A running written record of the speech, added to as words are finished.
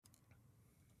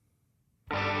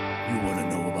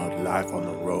life on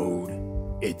the road.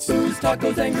 It's booze,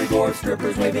 tacos, angry dwarfs,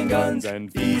 strippers waving guns,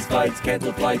 and fees, fights,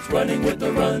 canceled flights, running with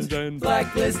the runs, and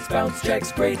blacklists, bounce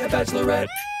checks, great a bachelorette,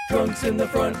 drunks in the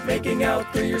front making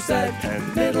out through your set,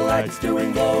 and middle acts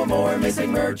doing blow more,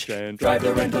 missing merch, and drive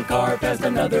the rental car past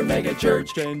another mega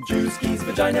church, and juice keys,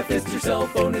 vagina fist, your cell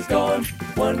phone is gone.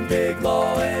 One big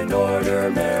Law and Order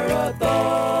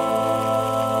marathon.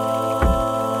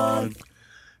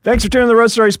 Thanks for tuning to the Road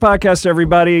Stories podcast,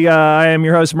 everybody. I am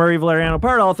your host, Murray Valeriano,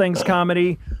 part of All Things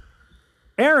Comedy.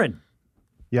 Aaron.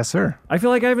 Yes, sir. I feel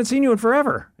like I haven't seen you in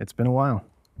forever. It's been a while.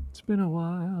 It's been a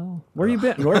while. Where you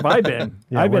been? Where have I been?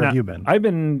 Yeah, where have you been? I've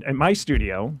been at my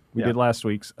studio. We did last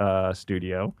week's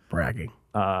studio. Bragging.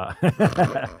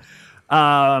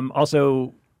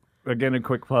 Also, again, a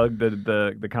quick plug.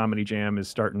 The Comedy Jam is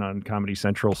starting on Comedy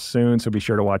Central soon, so be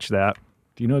sure to watch that.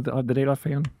 Do you know the date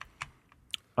offhand?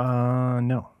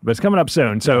 No. But it's coming up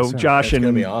soon. So Josh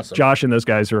and awesome. Josh and those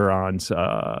guys were on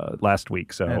last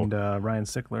week. So And Ryan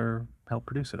Sickler helped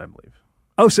produce it, I believe.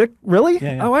 Oh, sick? Really?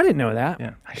 Yeah. Oh, I didn't know that.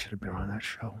 Yeah. I should have been on that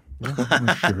show.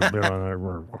 I should have been on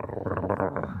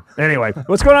that. Anyway,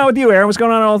 what's going on with you, Aaron? What's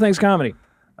going on All Things Comedy?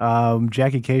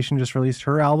 Jackie Cation just released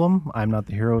her album, I'm Not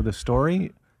the Hero of the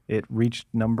Story. It reached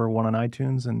number 1 on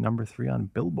iTunes and number 3 on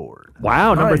Billboard.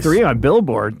 Wow, number 3 on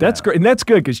Billboard. That's great. And that's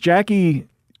good because Jackie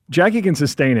can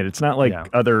sustain it. It's not like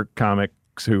other comics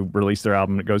who release their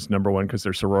album and it goes to number 1 because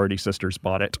their sorority sisters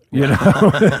bought it. You know,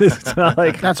 it's not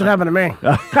like that's what happened to me.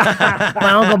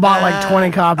 My uncle bought like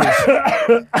 20 copies.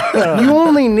 You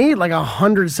only need like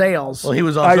 100 sales. Well, he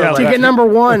was also to get number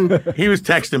 1. He was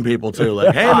texting people too,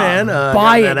 like, "Hey man,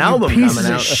 buy it, an album you pieces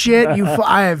coming of out." shit.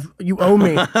 You owe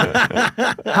me.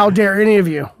 How dare any of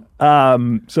you?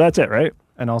 So that's it, right?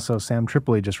 And also, Sam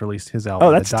Tripoli just released his album,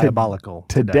 Oh, that's Diabolical.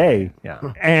 Today.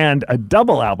 Yeah. And a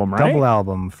double album, right? Double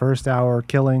album. First hour,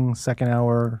 Killing. Second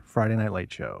hour, Friday Night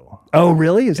Late Show. Oh,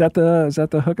 really? Is that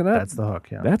the hook of that? That's the hook,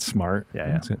 yeah. That's smart.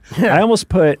 Yeah. That's it. I almost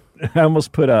put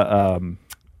a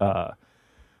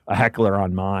heckler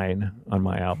on my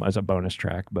album as a bonus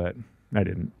track, but I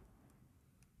didn't.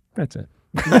 That's it.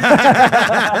 You get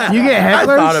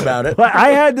hecklers? I thought about it. But I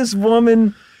had this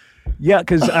woman. Yeah,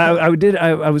 because I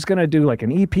was going to do like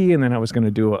an EP and then I was going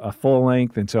to do a full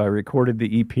length. And so I recorded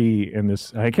the EP and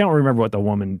I can't remember what the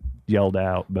woman yelled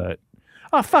out, but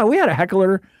fuck, we had a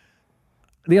heckler.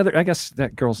 I guess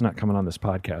that girl's not coming on this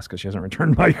podcast because she hasn't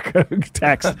returned my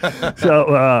text.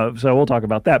 So we'll talk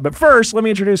about that. But first, let me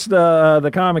introduce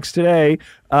the comics today.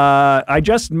 I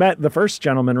just met the first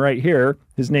gentleman right here.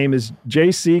 His name is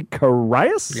Jc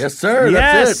Currais. Yes, sir.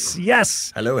 That's it.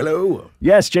 Yes. Hello.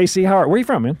 Yes, JC. Where are you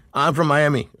from, man? I'm from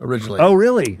Miami originally. Oh,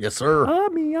 really? Yes, sir.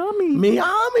 Miami.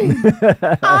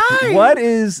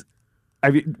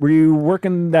 Were you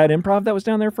working that improv that was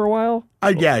down there for a while?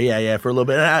 Yeah, for a little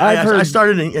bit. I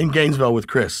started in Gainesville with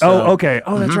Chris. So. Oh, okay.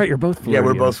 Oh, that's right. You're both Floridians. Yeah,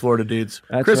 we're both Florida dudes.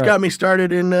 That's Chris right. got me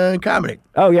started in comedy.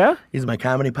 Oh, yeah? He's my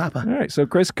comedy papa. All right. So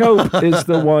Chris Cope is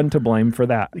the one to blame for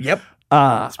that. Yep.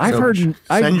 I've heard.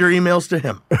 Send your emails to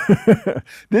him.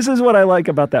 This is what I like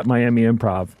about that Miami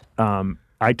improv.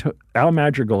 Al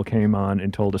Madrigal came on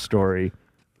and told a story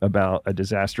about a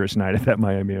disastrous night at that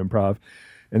Miami improv.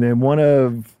 And then one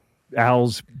of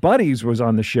Al's buddies was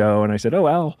on the show, and I said, "Oh,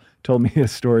 Al told me a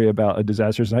story about a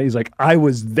disastrous night." He's like, "I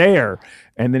was there,"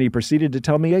 and then he proceeded to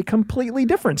tell me a completely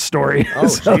different story. Oh,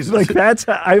 so Jesus! Like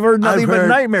I've heard nothing but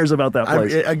nightmares about that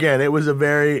place. It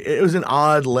was an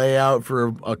odd layout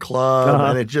for a club,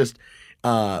 and it just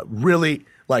really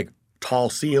like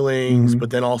tall ceilings, but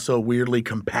then also weirdly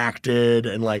compacted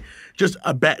and like just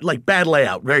a bad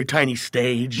layout, very tiny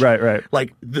stage. Right.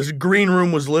 Like this green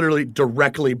room was literally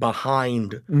directly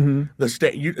behind the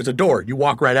stage. It's a door. You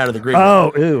walk right out of the green room.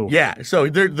 Oh, ew. Yeah. So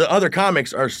the other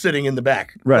comics are sitting in the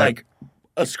back. Right. Like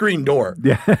a screen door.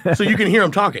 Yeah. So you can hear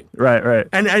them talking. Right.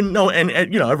 And you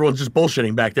know, everyone's just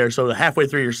bullshitting back there. So halfway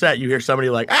through your set, you hear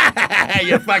somebody like,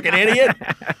 you fucking idiot.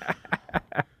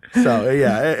 So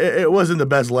yeah, it wasn't the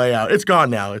best layout. It's gone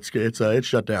now. It's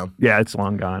shut down. Yeah, it's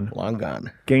long gone. Long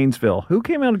gone. Gainesville. Who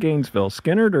came out of Gainesville?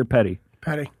 Skinnerd or Petty?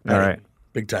 Petty. All right.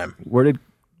 Big time. Where did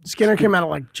Skinner came out of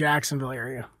like Jacksonville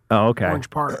area. Oh, okay. Orange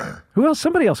Park. Who else?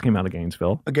 Somebody else came out of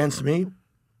Gainesville. Against me?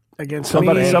 Against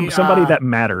Somebody me. somebody that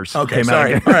matters. Okay, came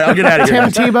sorry. Out All right, I'll get out of here.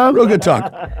 Tim Tebow. Real good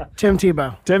talk. Tim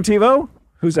Tebow. Tim Tebow?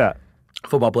 Who's that?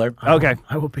 Football player. Okay.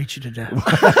 I will beat you to death.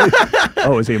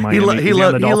 Oh, is he in Miami? He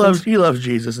loves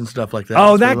Jesus and stuff like that.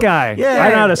 Oh, that guy. Yeah,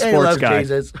 I'm not a he sports loves guy.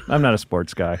 Jesus. I'm not a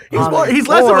sports guy. He's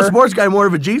less of a sports guy, more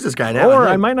of a Jesus guy now. Or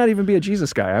I might not even be a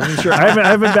Jesus guy. I'm not sure. I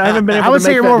haven't been able to make that decision. I would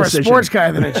say you're more of a sports guy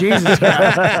than a Jesus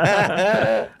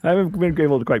guy. I haven't been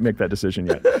able to quite make that decision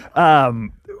yet.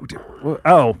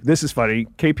 Oh, this is funny.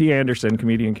 KP Anderson,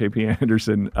 comedian KP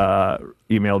Anderson,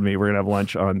 emailed me. We're gonna have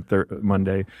lunch on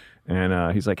Monday,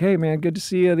 and he's like, "Hey man, good to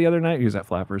see you the other night." He was at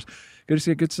Flappers. Good to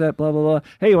see you. Good set. Blah blah blah.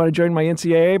 Hey, you want to join my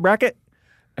NCAA bracket?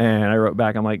 And I wrote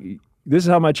back, I'm like, this is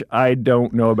how much I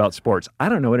don't know about sports. I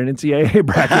don't know what an NCAA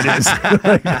bracket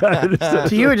is.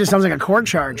 To you, it just sounds like a court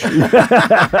charge. Dude,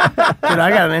 I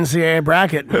got an NCAA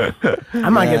bracket. I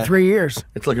might get 3 years.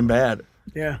 It's looking bad.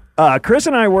 Yeah. Chris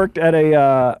and I worked at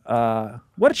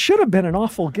what should have been an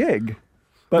awful gig.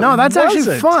 But No, that's actually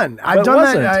wasn't. fun. I've But done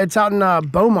wasn't. that. It's out in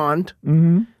Beaumont.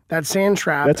 Mm-hmm. That sand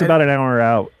trap. That's about an hour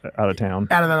out of town.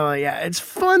 Out of LA, yeah. It's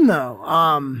fun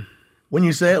though. When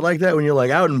you say it like that, when you're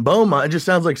like out in Beaumont, it just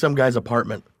sounds like some guy's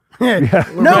apartment. No, Right it's,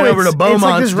 over to it's like Beaumont's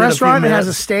this in a few restaurant. It has a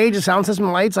minutes. stage, a sound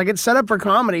system, lights. Like it's set up for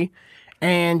comedy.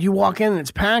 And you walk in and it's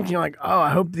packed. And you're like, oh, I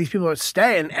hope these people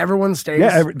stay. And everyone stays.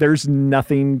 Yeah, there's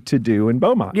nothing to do in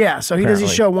Beaumont. Yeah, so he does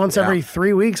his apparently. show once every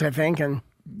 3 weeks, I think. And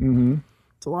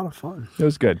it's a lot of fun. It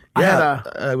was good. Yeah,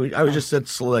 I was just at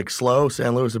Slow,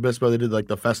 San Luis Obispo. They did like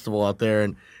the festival out there,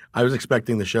 and I was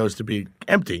expecting the shows to be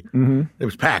empty. Mm-hmm. It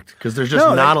was packed because there's just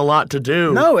not a lot to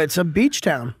do. No, it's a beach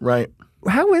town. Right.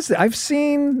 How is it? I've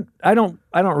seen. I don't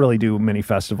really do many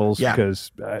festivals Yeah.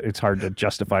 because it's hard to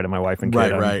justify to my wife and Right,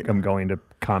 kid. right. I'm going to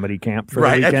comedy camp for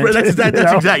Right. the weekend. That's you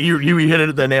know? exactly. You hit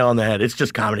it the nail on the head. It's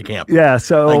just comedy camp. Yeah.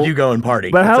 So Like you go and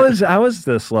party. But That's how is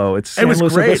the Slow? It's it San was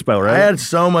Luis great. Obispo, right? I had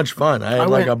so much fun. I had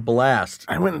like went- a blast.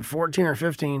 I went in 14 or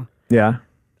 15. yeah.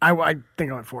 I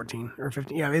think I went 14 or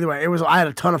 15. Yeah, either way, I had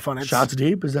a ton of fun. It's, Shots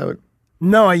deep? Is that what?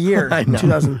 No, a year. I know.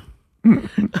 2000.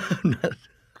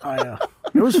 Oh, yeah.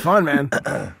 It was fun, man.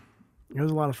 It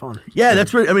was a lot of fun. Yeah,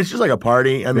 that's what. I mean, it's just like a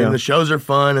party. I mean, Yeah. the shows are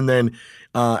fun, and then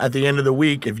at the end of the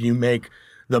week, if you make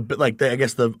I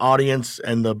guess the audience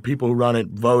and the people who run it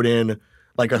vote in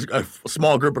like a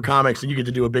small group of comics, and you get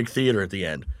to do a big theater at the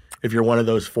end. If you're one of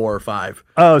those 4 or 5.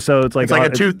 Oh, so it's like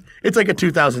It's like a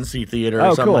 2,000 seat theater or Oh,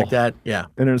 something cool. like that. Yeah.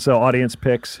 And then so audience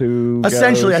picks who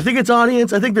Essentially, goes. I think it's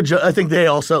audience. I think I think they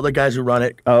also, the guys who run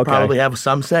it, Oh, okay. probably have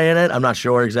some say in it. I'm not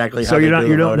sure exactly how So they you do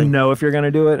the don't voting. know if you're going to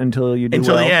do it until you do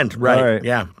Until well? the end, right? All right.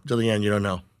 Yeah, until the end, you don't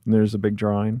know. And there's a big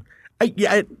drawing.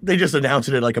 They just announced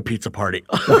it at like a pizza party.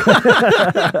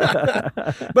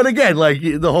 But again, like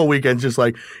the whole weekend's just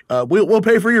like, we'll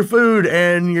pay for your food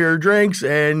and your drinks,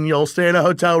 and you'll stay in a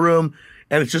hotel room,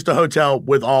 and it's just a hotel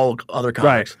with all other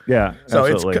comics. Right. Yeah. So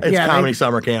absolutely. it's Yeah, comedy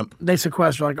summer camp. They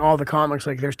sequester like all the comics.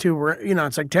 Like there's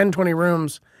it's like 10, 20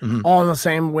 rooms, Mm-hmm. all in the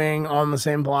same wing, all in the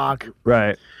same block.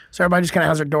 right. So everybody just kind of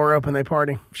has their door open. They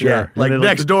party. Sure. Yeah, And like then,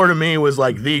 next door to me was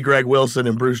like the Greg Wilson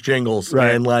and Bruce Jingles,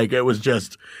 Right. and like it was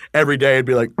just every day it'd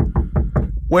be like,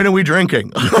 when are we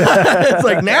drinking? It's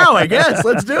like now, I guess.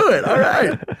 Let's do it. All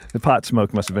right. The pot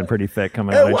smoke must have been pretty thick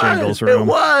coming out It of Jingles' was. room. It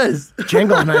was.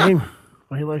 Jingles, man.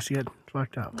 He likes to get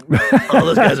fucked up. Oh,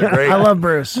 those guys are great. I love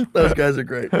Bruce. Those guys are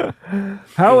great. All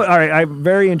right, I'm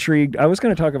very intrigued. I was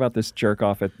going to talk about this jerk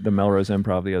off at the Melrose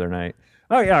Improv the other night.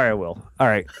 Oh, yeah, all right, I will. All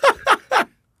right.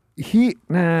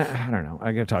 I don't know.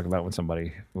 I got to talk about when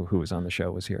somebody who was on the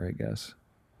show was here, I guess.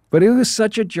 But he was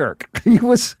such a jerk. He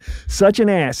was such an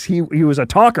ass. He was a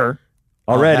talker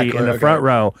already heckler, in the okay. front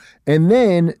row. And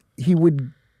then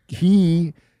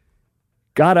he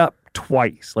got up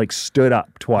twice, like stood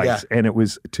up twice. Yeah. And it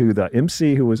was to the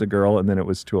MC, who was a girl, and then it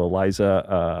was to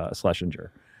Eliza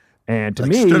Schlesinger. And to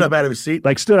Like me, stood up out of his seat.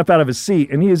 like stood up out of his seat,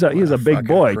 and he's a big fucking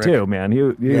boy prick. too, man. He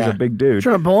was Yeah. a big dude.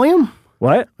 Trying to bully him?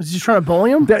 What? Was he just trying to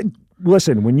bully him?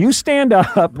 Listen, when you stand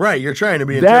up, Right, you're trying to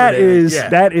be that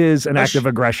intimidating. is an act of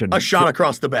aggression. A shot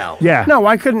across the bow. Yeah. No,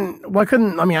 why couldn't?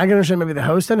 I mean, I can understand maybe the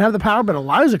host didn't have the power, but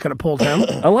Eliza could have pulled him.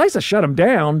 Eliza shut him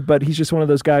down, but he's just one of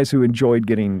those guys who enjoyed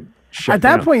getting shut At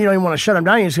that down. point, you don't even want to shut him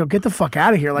down. You just go, get the fuck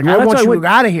out of here. Like, Yeah, I that's want why I you went-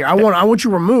 out of here. I want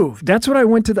you removed. That's what I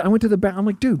went to the back. I'm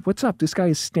like, dude, what's up? This guy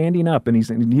is standing up, and he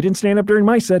didn't stand up during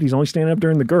my set. He's only standing up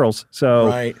during the girls. So,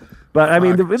 Right. But I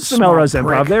mean, it's the Smart Melrose prick.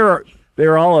 Improv.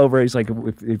 They're all over. He's like,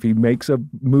 if he makes a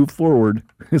move forward,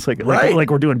 it's like Right. like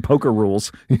we're doing poker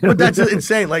rules. You know? But that's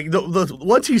insane. Like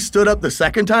once he stood up the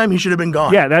second time, he should have been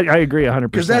gone. Yeah, I agree 100%.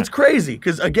 Because that's crazy.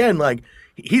 Because again, like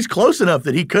he's close enough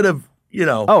that he could have,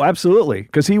 Oh, absolutely.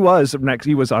 Because he was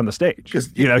on the stage. 'Cause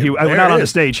He there not it on the is.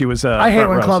 stage. He was. I hate front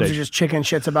when row clubs stage. are just chicken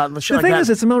shits about the shit The like thing that. is,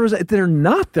 it's the Melrose. They're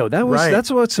not though. Right.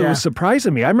 That's what Yeah. was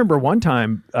surprising me. I remember one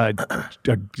time a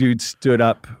dude stood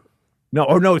up.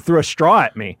 No, threw a straw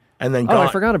at me. and then Oh, I gone.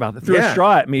 forgot about that. Threw a Yeah.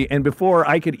 straw at me, and before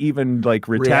I could even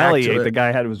retaliate, it. the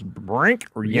guy had his brink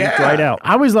or yanked Yeah. right out.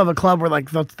 I always love a club where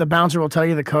like the bouncer will tell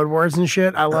you the code words and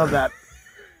shit. I love that.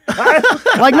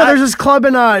 Like no, there's this club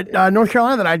in North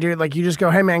Carolina that I do. Like you just go,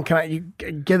 hey man, can you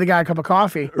give the guy a cup of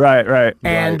coffee? Right.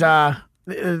 And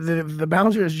the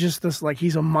bouncer is just this, like,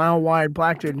 he's a mile wide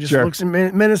black dude and just Sure. looks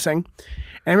menacing.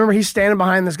 And I remember he's standing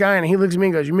behind this guy and he looks at me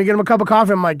and goes, "You may get him a cup of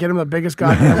coffee." I'm like, "Get him the biggest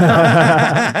goddamn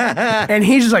cup." And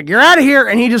he's just like, "You're out of here."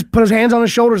 And he just put his hands on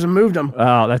his shoulders and moved him.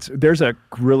 Oh, there's a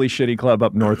really shitty club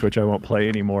up north, which I won't play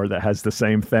anymore, that has the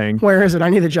same thing. Where is it? I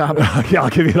need a job. Yeah, I'll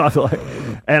give you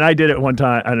that. And I did it one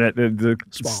time, and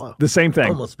Swallow. the same thing.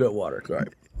 Almost spit water. Sorry.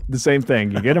 The same thing.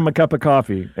 You get him a cup of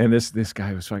coffee, and this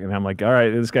guy was fucking. I'm like, all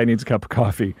right, this guy needs a cup of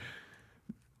coffee.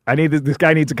 This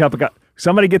guy needs a cup of coffee.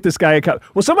 Somebody get this guy a cup.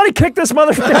 Well, somebody kick this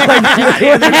motherfucker.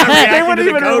 They wouldn't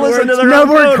even listen to their No own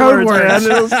word code words.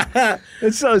 words. Man.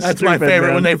 It's so That's stupid, my favorite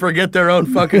man. when they forget their own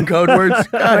fucking code words.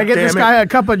 Can I get this damn it. guy a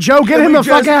cup of Joe? Get Can him we the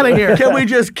fuck just- out of here. Can we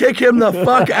just kick him the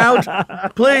fuck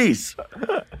out, please?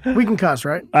 We can cuss,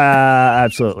 right?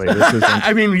 Absolutely. This isn't.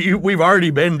 I mean, we've already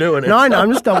been doing it. No, I know.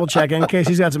 I'm just double checking in case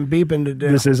he's got some beeping to do.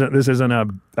 This isn't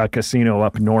a casino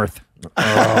up north.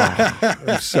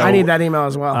 Oh, so, I need that email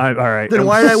as well. all right. Then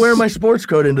why did I wear my sports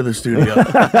coat into the studio?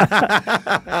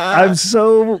 I'm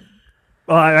so.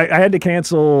 Well, I had to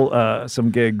cancel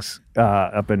some gigs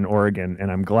up in Oregon,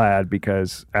 and I'm glad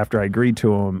because after I agreed to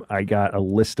them, I got a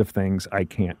list of things I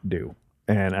can't do,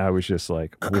 and I was just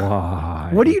like, why?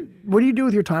 What do you do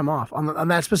with your time off on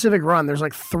that specific run? There's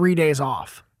like 3 days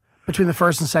off between the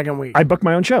first and second week. I book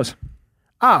my own shows.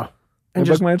 Oh, I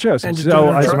book my own shows. and just So,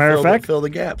 do it as a matter of fact, fill the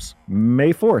gaps.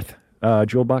 May 4th,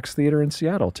 Jewel Box Theater in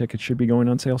Seattle. Tickets should be going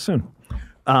on sale soon.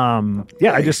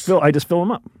 Yeah, I just fill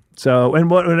them up. So, and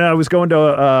when I was going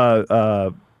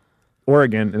to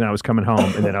Oregon, and I was coming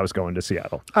home, and then I was going to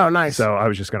Seattle. Oh, nice. So I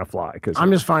was just gonna fly because I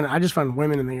just find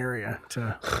women in the area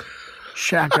to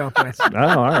shack up with. Oh,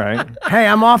 all right, Hey,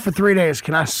 I'm off for 3 days.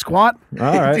 Can I squat?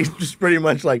 all right. He's just pretty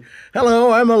much like,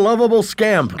 "Hello, I'm a lovable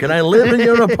scamp. Can I live in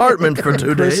your apartment for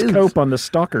 2 Chris days?" Cope on the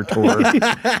Stalker tour.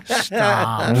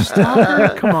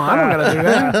 Stop. Come on, I don't gotta do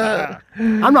that.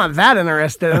 I'm not that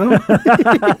interested in them.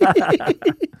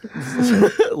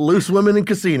 Loose women in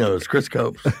casinos. Chris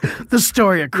Cope. The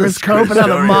story of Chris The Cope and how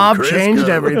the story of mob Chris changed Cope.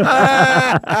 everything.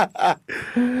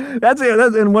 That's it.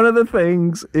 And one of the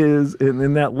things is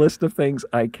in that list of things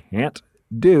I can't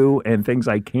do and things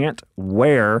I can't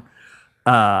wear.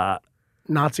 Nazi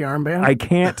armband. I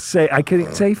can't say. I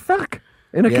couldn't say fuck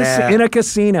in a Yeah. in a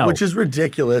casino. Which is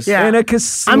ridiculous. Yeah. in a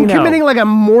casino. I'm committing like a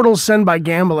mortal sin by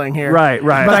gambling here. Right.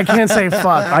 But I can't say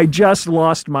fuck. I just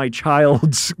lost my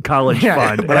child's college Yeah,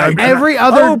 fund. but and I'm- every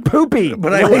other. oh, poopy.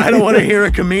 But I don't want to hear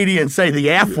a comedian say the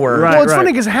F word. Right. Well, it's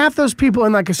funny because half those people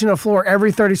in that casino floor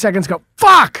every 30 seconds go,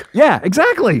 fuck! Yeah,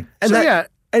 exactly. And So, that- yeah.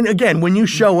 And again, when you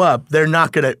show up,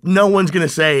 no one's gonna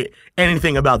say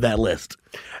anything about that list.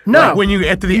 No. Like when you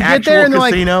get to the You get actual there and they're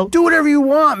casino, like, do whatever you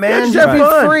want, man. It's Just just be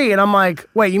fun. free. And I'm like,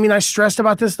 wait, you mean I stressed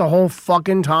about this the whole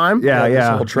fucking time? Yeah, this yeah.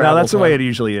 whole No, travel that's the way time. it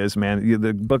usually is, man.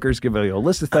 The bookers give you a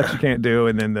list of stuff you can't do,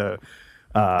 and then the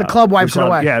club wipes it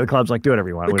away. Yeah, the club's like, do whatever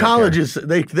you want. the We don't care. colleges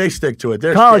they stick to it.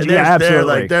 They're, College, yeah,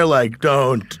 absolutely. They're like,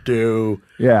 don't do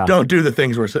the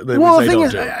things we're Well, they the say thing don't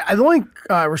is, do. the only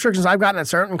restrictions I've gotten at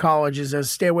certain colleges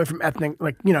is stay away from ethnic,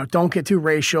 like, don't get too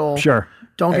racial. Sure.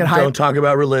 Don't get And hyped. don't talk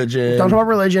about religion. Don't talk about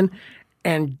religion.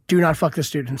 And do not fuck the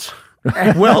students.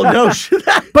 Well, no shit.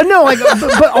 But no, like,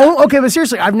 but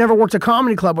seriously, I've never worked a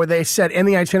comedy club where they said in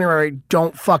the itinerary,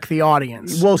 don't fuck the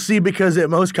audience. Well, see, because at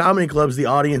most comedy clubs, the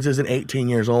audience isn't 18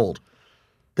 years old.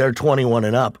 They're 21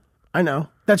 and up. I know.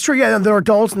 That's true. Yeah, they're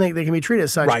adults and they can be treated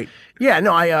as such. Right. Yeah,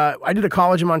 no, I did a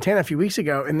college in Montana a few weeks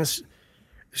ago, and this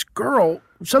girl,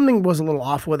 something was a little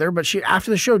off with her, but she,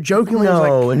 after the show, jokingly was like,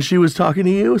 No, and she was talking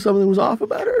to you. Something was off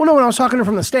about her. well, no, when I was talking to her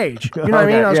from the stage. You know what I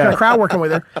mean? Okay, I was yeah. kind of crowd working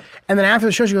with her. And then after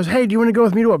the show, she goes, hey, do you want to go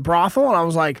with me to a brothel? And I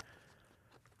was like,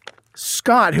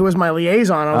 Scott, who was my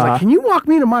liaison, I was like, can you walk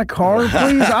me to my car,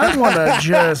 please? I want to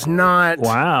just not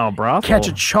Wow, brothel. catch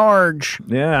a charge.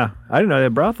 Yeah, I didn't know they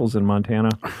had brothels in Montana.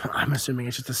 I'm assuming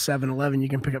it's just a 7-Eleven you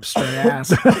can pick up straight ass.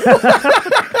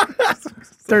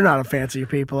 They're not a fancy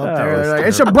people up there. was They're like,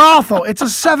 it's a brothel. It's a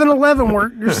 7-Eleven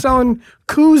where you're selling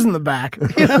coos in the back.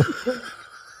 You know?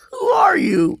 Who are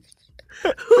you?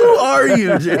 Who are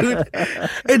you, dude?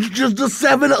 It's just a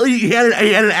 7. He had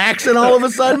an accent all of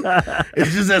a sudden.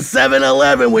 It's just a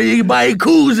 7-Eleven where you can buy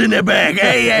coos in the back.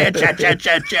 Hey, yeah, cha cha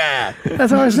cha cha.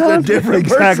 That's how I It's a sound. different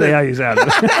Exactly person. how you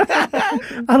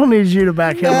sounded. I don't need you to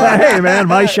back him up. Hey, man,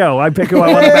 my show. I pick who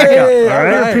I want to back up. Hey, All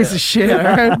You're right. a piece of shit, all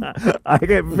right? I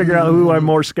can't figure out who I'm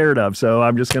more scared of, so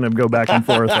I'm just going to go back and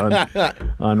forth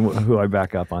on who I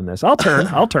back up on this. I'll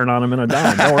turn on him in a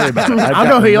dime. Don't worry about it. I'll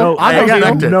go heel. I'll I go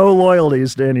got heel. no loyalties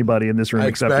to anybody in this room I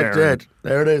except expect Aaron. it.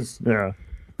 There it is. Yeah,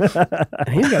 He's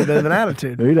got a bit of an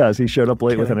attitude. he does. He showed up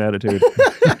late with an attitude.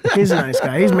 He's a nice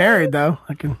guy. He's married, though.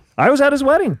 I was at his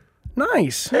wedding.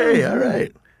 Nice. Hey, all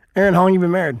right. Aaron, how long you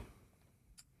been married?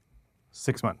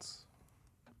 6 months.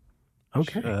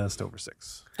 Okay. Just over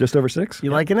 6. Just over 6?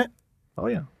 You liking it? Oh,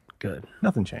 yeah. Good.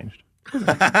 Nothing changed. You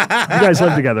guys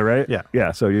live together, right? Yeah.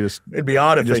 Yeah, so you just... It'd be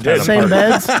odd if they Just had did. Same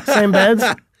beds? Same beds?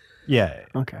 Yeah.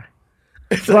 Okay.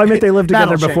 Well, I meant they lived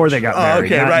together That'll before change. they got Oh,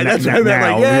 married. okay, not- right. not- That's what not I meant.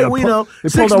 now. Like, yeah, You we pull- know. They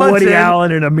 6 pulled a months Woody in.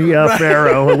 Allen and a Mia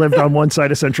Farrow who lived on one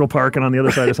side of Central Park and on the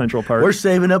other side of Central Park. We're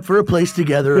saving up for a place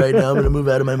together right now. I'm going to move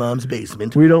out of my mom's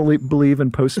basement. We don't believe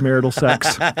in postmarital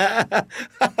sex.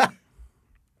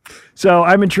 So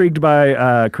I'm intrigued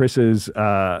by Chris's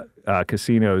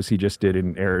casinos he just did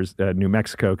in New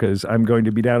Mexico, because I'm going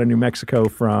to be down in New Mexico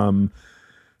from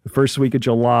the first week of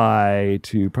July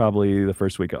to probably the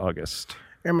first week of August.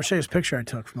 I'm going to show you this picture I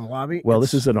took from the lobby. Well,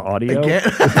 this is an audio Again?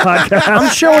 podcast. I'm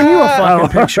showing you a fucking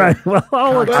picture. Right.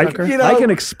 Well, look, I Cocksucker. can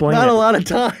explain Not it. a lot of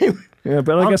time. Yeah,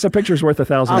 but I guess a picture's worth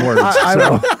 1,000 words. I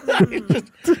so. will.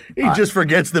 He just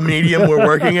forgets the medium we're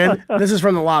working in. This is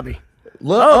from the lobby.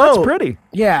 Look, Oh, that's pretty.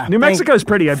 Yeah. New Mexico's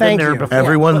pretty. I've been thank there you. before.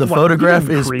 Everyone, the What, photograph you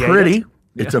didn't is create pretty. it?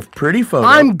 It's a pretty photo.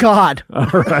 I'm God. All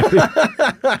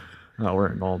right. Oh,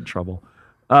 we're in all trouble.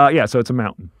 Yeah, so it's a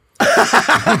mountain.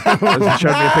 It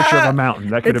showed me a picture of a mountain.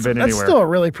 That could have been That's anywhere. still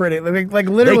really pretty. Like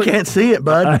They literally. can't see it,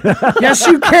 bud. Yes,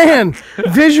 you can.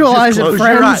 Visualize it, Close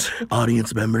your friends. eyes.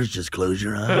 Audience members, just close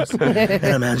your eyes and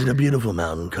imagine a beautiful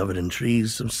mountain covered in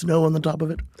trees, some snow on the top of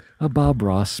it. A Bob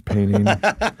Ross painting.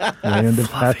 Land of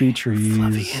happy trees.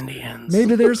 Fluffy Indians.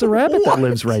 Maybe there's a rabbit that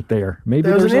lives right there. Maybe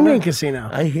There was there's an a Indian rabbit. casino.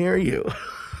 I hear you.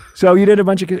 So you did a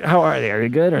bunch of. How are they? Are they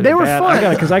good? Are They were bad?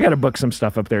 fun. Because I got to book some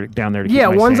stuff up there, down there. To Yeah,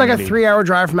 keep my one's like a sanity. 3-hour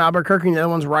drive from Albuquerque, and the other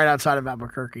one's right outside of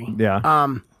Albuquerque. Yeah.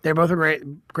 They both are great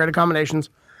accommodations,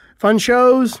 fun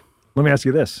shows. Let me ask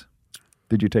you this: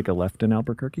 did you take a left in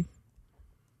Albuquerque?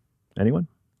 Anyone?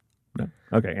 No.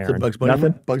 Okay, Is it Aaron. Bugs Bunny?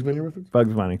 Nothing. Bugs Bunny reference?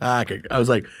 Bugs Bunny. Ah, okay. I was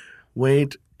like,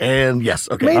 wait, and yes.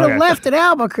 Okay. Made Okay. a left at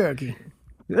Albuquerque.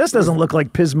 This doesn't look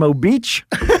like Pismo Beach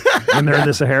when they're in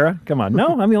the Sahara. Come on.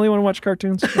 No, I'm the only one who watch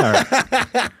cartoons. All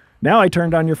right. Now I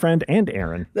turned on your friend and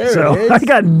Aaron. There so it is. I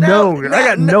got no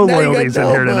now you loyalties got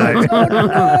in here no tonight.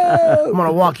 I'm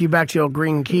gonna walk you back to your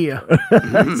green Kia.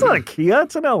 It's not a Kia,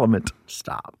 it's an Element.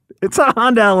 Stop. It's a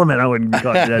Honda Element. I wouldn't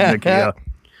call it a Kia.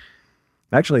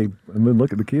 Actually, I mean,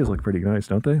 look at the Kias look pretty nice,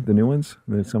 don't they? The new ones?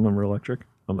 Some of them are electric.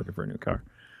 I'm looking for a new car.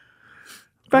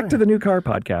 Back to the new car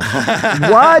podcast.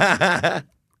 What?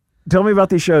 Tell me about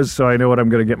these shows so I know what I'm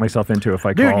going to get myself into if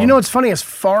I Dude, call. you know what's funny? As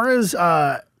far as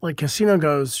like casino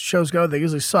shows go, they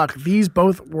usually suck. These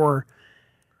both were.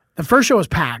 The first show was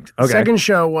packed. The Okay. second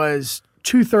show was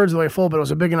 2/3 of the way full, but it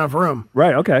was a big enough room.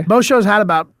 Right, okay. Both shows had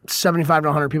about 75 to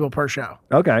 100 people per show.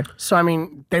 Okay. So I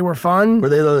mean, they were fun. Were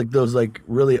they like those like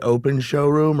really open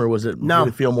showroom, or was it? No.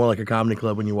 Did it feel more like a comedy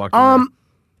club when you walked in?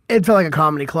 It felt like a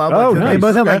comedy club. Oh, Like, They nice.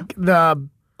 both had Okay. like the.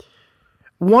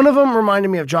 One of them reminded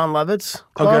me of John Levitt's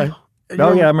club. Okay.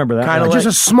 Oh, yeah, I remember that. Kinda one. Just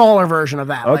a smaller version of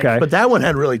that. Like, Okay. But that one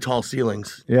had really tall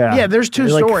ceilings. Yeah. Yeah, there's two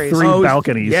Like stories. 3 Oh,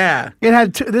 balconies. Yeah. it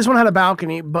had this one had a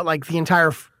balcony, but like the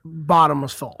entire bottom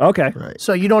was full. Okay. Right.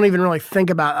 So you don't even really think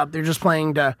about up. They're just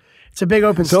playing to. It's a big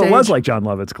open So stage. it was like John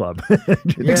Lovett's club.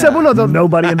 Except when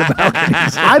Nobody in the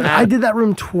balconies. I did that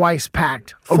room twice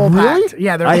packed, full really? packed.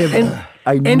 Yeah, they're I never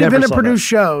independent saw produced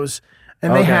shows,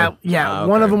 and they Okay. have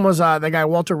one of them was the guy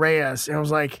Walter Reyes, and it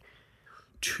was like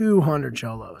 200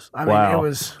 cholos. I mean, Wow. it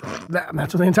was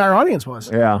that's what the entire audience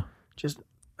was. Yeah. Just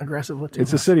aggressive Latino.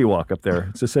 It's a city walk up there.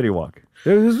 It's a city walk.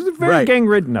 It's very Right. gang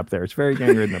ridden up there. It's very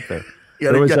gang ridden up there.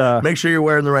 Yeah. There was, Make sure you're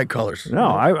wearing the right colors. No,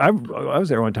 I was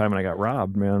there one time and I got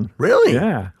robbed, man. Really?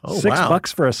 Yeah. Oh,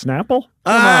 $6 for a Snapple?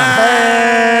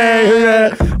 Hey!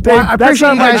 Well, I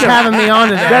appreciate you guys having me on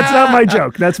today. That's not my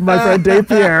joke. That's my friend Dave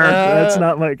Pierre. That's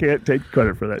not my. Can't take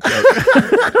credit for that joke.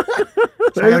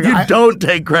 You don't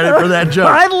take credit for that joke.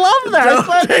 I love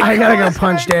that. I gotta go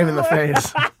punch Dave in the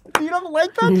face. You don't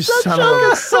like that? You son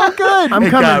of a. so good. I'm It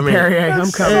coming, got me. Perrier.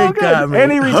 I'm coming. It got me.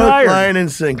 And he Hook, retired. line,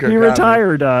 and sinker. He got me.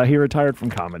 retired. He retired from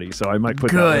comedy, so I might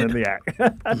put that one in the act.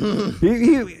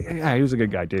 he was a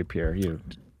good guy, Dave Pierre.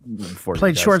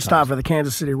 Played shortstop for the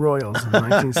Kansas City Royals in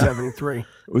 1973.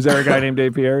 Was there a guy named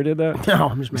Dave Pierre who did that? No,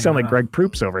 I'm just You making sound it like up. Greg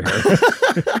Proops over here.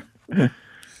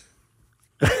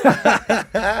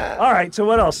 All right. So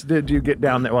what else did you get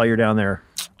down there while you're down there?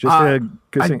 Just a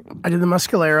casino. I did the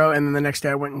Muscalero, and then the next day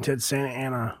I went and did Santa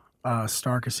Ana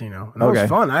Star Casino. And that Okay. was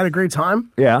fun. I had a great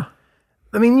time. Yeah.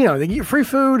 I mean, you know, they give you free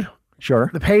food. Sure.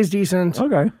 The pay's decent.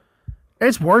 Okay.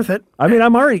 It's worth it. I mean,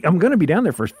 I'm going to be down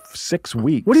there for 6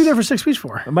 weeks. What are you there for 6 weeks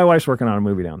for? My wife's working on a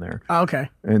movie down there, Oh, okay.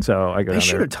 and so I go They down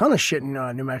shoot there. a ton of shit in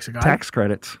New Mexico. Tax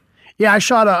credits. Yeah, I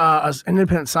shot an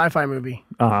independent sci-fi movie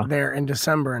Uh-huh. there in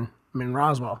December in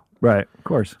Roswell. Right, of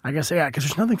course. I guess, yeah, because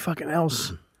there's nothing fucking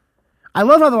else. I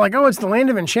love how they're like, oh, it's the land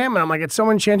of enchantment. I'm like, it's so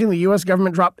enchanting the U.S.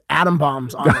 government dropped atom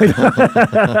bombs on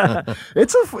it.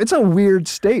 It's a weird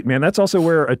state, man. That's also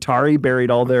where Atari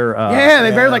buried all their yeah,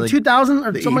 they buried like like 2,000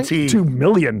 or The something. ET. 2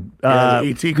 million Yeah, the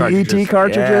ET cartridges. ET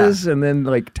cartridges, and then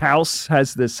like Taos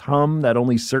has this hum that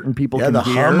only certain people Yeah, can the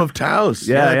hear. hum of Taos.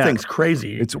 Yeah, that yeah. thing's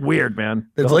crazy. It's weird, man.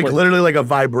 The It's whole like place- literally like a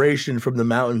vibration from the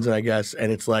mountains, I guess, and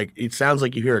it's like it sounds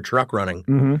like you hear a truck running.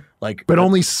 Mm-hmm. Like, but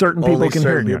only certain people can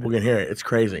hear certain it. people can hear it. It's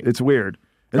crazy. It's weird.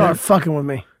 And Y'all then- are fucking with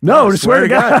me. no, I swear to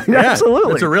God, Yeah,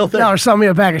 absolutely. it's a real thing. Y'all are selling me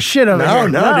a bag of shit over No, here.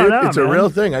 no, dude, no, it's a man. real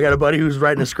thing. I got a buddy who's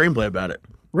writing a screenplay about it.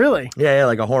 Really? Yeah,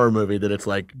 like a horror movie that it's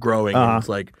like growing. And it's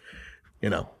like,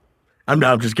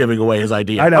 I'm just giving away his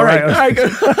idea. I know, All right, right? all right,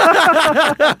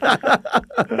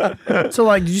 good. So,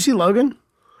 like, did you see Logan?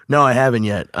 No, I haven't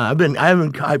yet.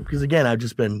 Because again, I've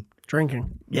just been.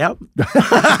 Drinking. Yep.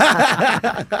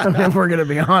 I mean, if we're going to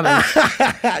be honest.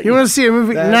 You want to see a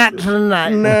movie? Not tonight.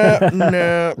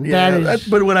 No. That is-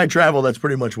 But when I travel, that's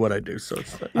pretty much what I do. So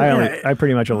it's like, I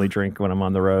pretty much only drink when I'm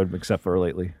on the road, except for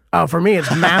lately. Oh, for me, it's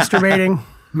masturbating.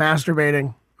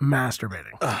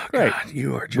 Great.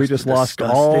 you are just We just a lost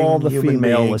disgusting all the human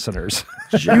female being. listeners.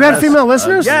 You had female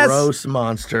listeners? Yes. Gross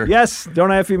monster. Yes,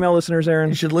 don't I have female listeners, Aaron?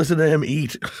 You should listen to him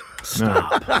eat.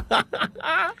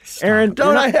 Aaron,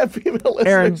 Don't I have female listeners?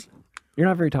 Aaron, you're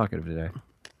not very talkative today.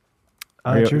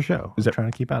 It's your show. Is I'm it-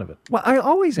 trying to keep out of it. Well, I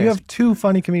always You ask. have 2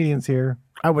 funny comedians here.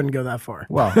 I wouldn't go that far.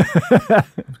 Well, I'm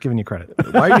giving you credit.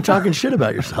 Why are you talking shit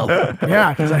about yourself? Yeah,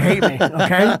 because I hate me,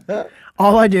 okay?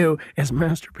 All I do is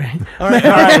masturbate. All right.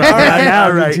 now,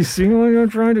 all right. did you see what I'm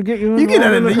trying to get you? You can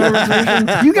involved in edit the conversation?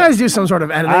 it. You guys do some sort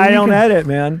of editing. I You don't can- edit,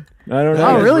 man. I don't Oh,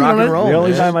 edit. really? Rock You and don't roll, The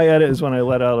only man. time I edit is when I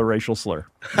let out a racial slur.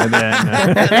 And then,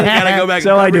 gotta go back.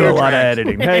 so and I do cover a your lot of tracks.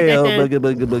 editing. Hey, oh, booga,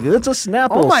 booga, booga. It's a Snapple,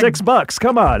 Oh my $6.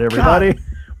 Come on, everybody.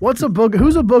 What's a booga?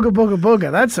 Who's a booga booga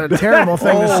booga? That's a terrible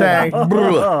thing to say.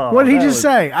 What did he just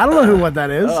say? I don't know what that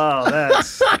is. Oh,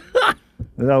 that's.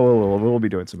 No, we'll be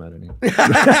doing some editing.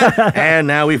 And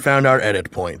now we found our edit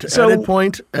point. So-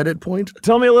 edit point.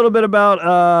 Tell me a little bit about.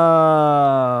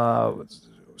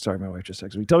 Sorry, my wife just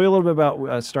texted me. Tell me a little bit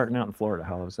about starting out in Florida.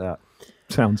 How was that?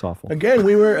 Sounds awful. Again,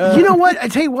 we were. You know what? I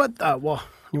tell you what. Well,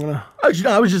 you wanna?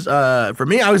 I was just for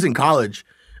me. I was in college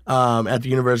at the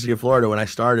University of Florida when I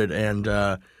started, and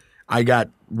I got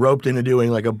roped into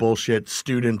doing like a bullshit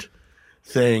student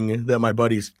thing that my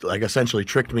buddies like essentially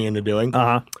tricked me into doing.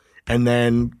 And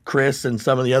then Chris and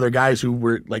some of the other guys who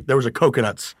were like, there was a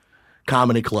Coconuts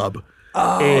comedy club.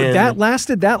 Oh, And- that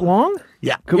lasted that long?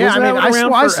 Yeah. Yeah, Wasn't I mean, that I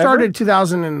around forever? started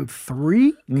 2003.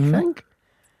 I think.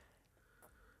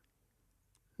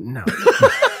 No.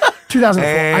 2004.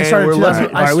 I And started we're 2000.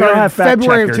 looking. I All right, we started don't have fact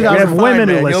February of checkers. We have 2005. women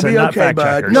who man. You'll listen, be not okay, fact bud.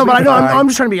 checkers. No, but I know. Fine. I'm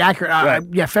just trying to be accurate.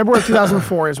 Yeah, February of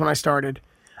 2004 is when I started.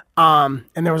 And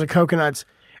there was a Coconuts.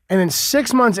 And then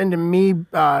 6 months into me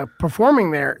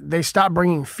performing there, they stopped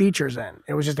bringing features in.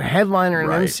 It was just a headliner and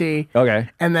Right. MC. Okay.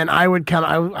 And then I would kind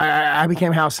of, I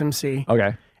became house MC.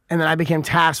 Okay. And then I became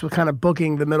tasked with kind of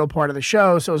booking the middle part of the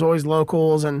show. So it was always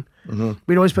locals, and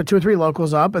we'd always put 2 or 3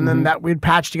 locals up, and then that we'd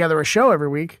patch together a show every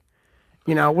week.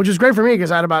 You know, which was great for me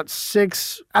because I had about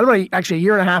actually a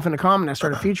year and a half into comedy, I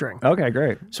started featuring. Okay,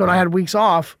 great. So when I had weeks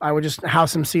off, I would just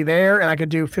house MC there, and I could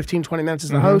do 15, 20 minutes as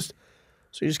the host.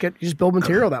 So you just build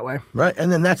material that way. Right.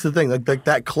 And then that's the thing. Like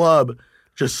that club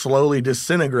just slowly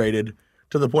disintegrated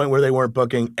to the point where they weren't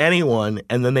booking anyone.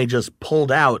 And then they just pulled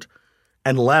out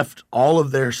and left all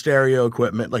of their stereo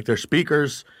equipment, like their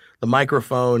speakers, the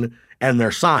microphone, and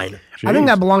their sign. I think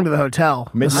that belonged to the hotel.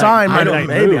 The Midnight- sign, I don't, Midnight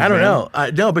maybe. move, I don't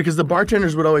man. know. No, because the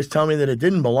bartenders would always tell me that it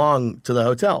didn't belong to the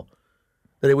hotel,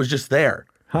 that it was just there,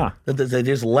 Huh. that they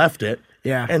just left it.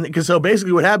 Yeah. And because so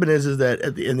basically what happened is that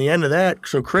in the end of that,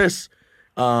 so Chris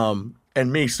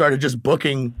and me started just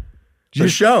booking the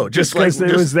show. Just because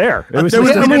it was there. It was there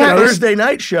was just a a ghost- Thursday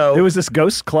night show. It was this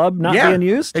ghost club not being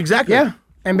used? Exactly. Yeah.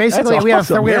 And basically, That's we had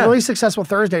awesome, a yeah. really successful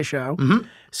Thursday show.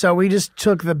 So we just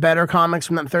took the better comics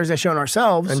from that Thursday show and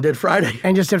ourselves And did Friday.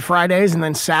 and just did Fridays and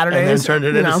then Saturdays. And then turned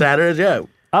it you into know. Saturdays. Yeah.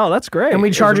 Oh, that's great. And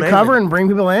we'd charge a amazing. cover and bring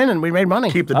people in, and we made money.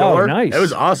 Keep the Oh, door. nice. It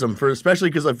was awesome especially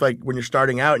because like when you're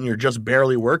starting out and you're just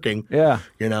barely working. Yeah.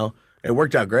 You know, it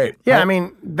worked out great. Yeah, I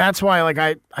mean, that's why like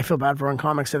I feel bad for when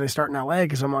comics say they start in LA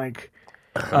because I'm like,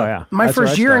 Oh, yeah. my That's where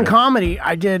first I year in started. comedy,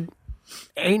 I did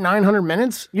 800-900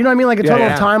 minutes. You know what I mean? Like a total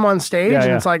yeah. of time on stage. Yeah, And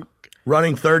yeah. it's like,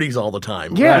 Running 30s all the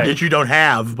time. Yeah. That you don't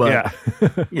have, but Yeah.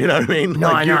 you know what I mean?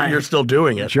 No, like I know. you're still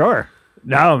doing it. Sure.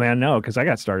 No, man, no, because I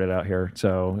got started out here.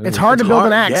 So it's hard to It's build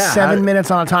an hard, act yeah. 7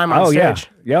 minutes on a time on Oh, yeah. stage.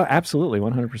 Yeah, absolutely.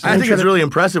 100%. I think it's really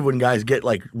impressive when guys get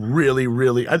like really,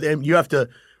 really. You have to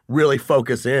really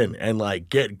focus in and like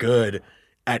get good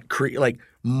at like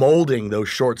molding those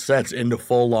short sets into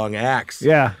full long acts.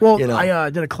 Yeah. Well, You know. I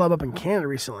did a club up in Canada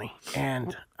recently,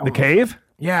 and The Cave?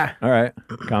 Yeah. All right.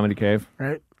 Comedy Cave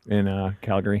Right. in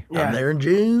Calgary. Yeah. I'm there in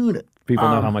June. People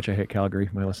know how much I hate Calgary,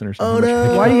 my listeners. Oh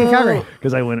no! Why do you hate Calgary?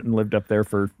 Because I went and lived up there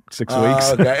for 6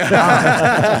 weeks. Okay.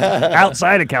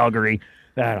 Outside of Calgary.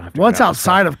 I don't have to What's go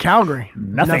outside of Calgary?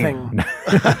 Nothing.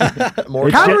 More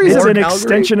It's, Calgary's it's more an Calgary?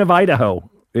 extension of Idaho.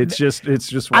 It's just You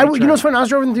white know what's trash. funny? I was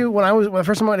driving through when the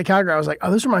first time I went to Calgary, I was like,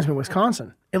 oh, this reminds me of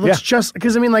Wisconsin. It looks Yeah. just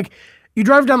because I mean, like, you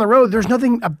drive down the road, there's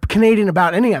nothing Canadian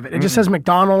about any of it. It just says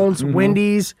McDonald's,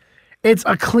 Wendy's. It's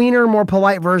a cleaner, more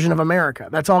polite version of America.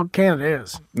 That's all Canada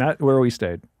is. Not where we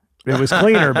stayed. It was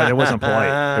cleaner, but it wasn't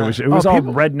polite. It was all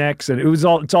rednecks, and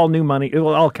it's all new money. It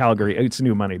was all Calgary. It's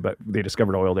new money, but they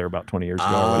discovered oil there about 20 years ago.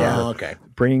 or whatever. Oh, okay.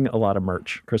 Bringing a lot of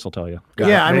merch. Chris will tell you.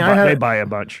 Yeah, I mean, they buy a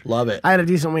bunch. Love it. I had a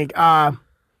decent week.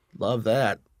 Love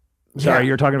that. Sorry,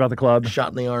 you're talking about the club. Shot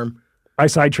in the arm. I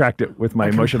sidetracked it with my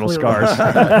emotional completely- scars.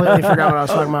 I completely forgot what I was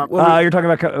talking about. You're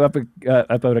talking about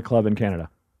up at a club in Canada,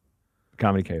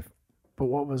 Comedy Cave. But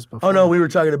what was before? Oh no, we were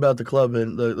talking about the club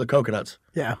in the Coconuts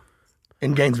Yeah.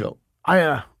 in Gainesville.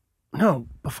 No,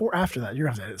 before, after that. You're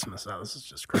going to have to edit some of this out. This is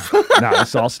just crap. No,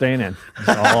 it's all staying in. It's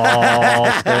all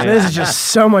staying in. This is just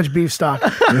so much beef stock.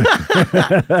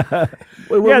 Yeah,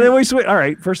 then we switch. All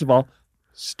right, first of all,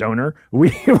 Stoner.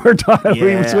 We were talking.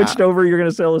 We Yeah. switched over. You're going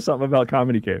to tell us something about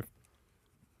Comedy Cave.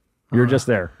 You're just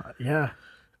there. Yeah.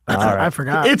 right. I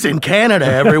forgot. It's in Canada,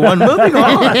 everyone. Moving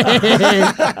on.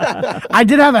 I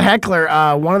did have a heckler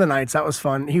one of the nights. That was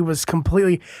fun. He was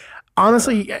completely...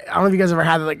 Honestly, I don't know if you guys ever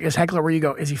had like this heckler where you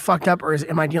go, is he fucked up or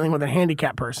am I dealing with a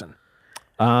handicapped person?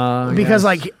 Because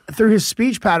like through his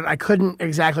speech pattern, I couldn't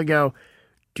exactly go,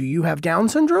 do you have Down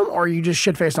syndrome or are you just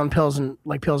shit-faced on pills and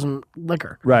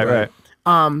liquor? Right.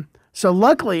 So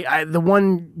luckily, the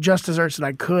one just desserts that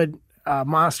I could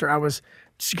muster, I was...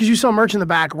 Because you saw merch in the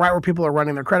back right where people are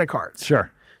running their credit cards.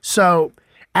 Sure. So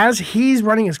as he's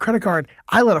running his credit card,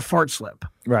 I let a fart slip.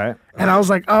 Right. And I was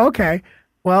like, oh, okay.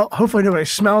 Well, hopefully nobody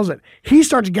smells it. He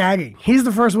starts gagging. He's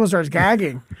the first one who starts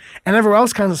gagging. And everyone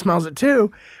else kind of smells it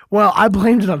too. Well, I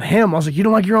blamed it on him. I was like, you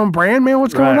don't like your own brand, man?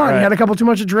 What's going on? Right. You had a couple too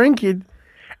much to drink. And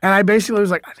I basically was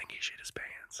like, I think he shit his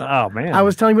pants. Oh man. I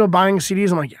was telling people buying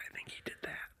CDs. I'm like, yeah, I think he did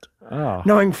that. Oh.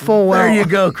 Knowing full well. There you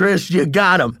go, Chris. You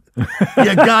got him.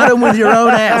 You got him with your own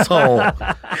asshole.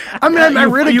 I mean, I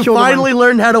really You killed him. finally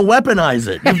learned how to weaponize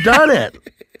it. You've done it.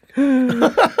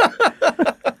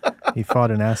 He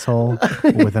fought an asshole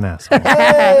with an asshole.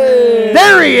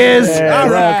 There he is. Hey,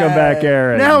 welcome back,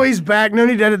 Aaron. Now he's back. No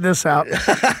need to edit this out.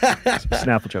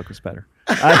 Snapple joke was better.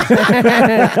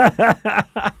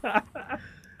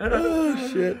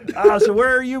 So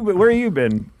where are you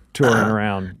been touring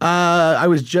around? I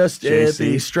was just at JC.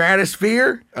 the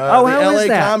Stratosphere, Oh, the how is LA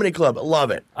that? Comedy Club.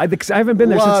 Love it. I haven't been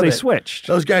there since Love they it. switched.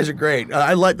 Those guys are great.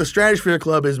 I like the Stratosphere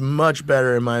Club is much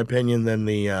better in my opinion than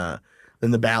the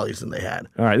Bally's that they had.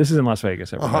 All right, this is in Las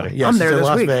Vegas, everybody. Yes, I'm there it's in this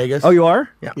Las week. Vegas. Oh, you are?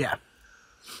 Yeah.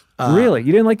 Really?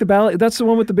 You didn't like the ballot? That's the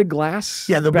one with the big glass.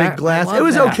 Yeah, the big glass. I It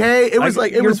was love that. okay. It was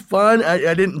it you're- was fun.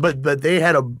 I didn't, but they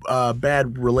had a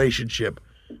bad relationship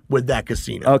with that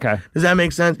casino. Okay. Does that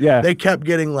make sense? Yeah. They kept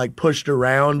getting like pushed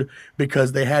around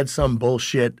because they had some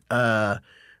bullshit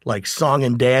like song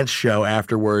and dance show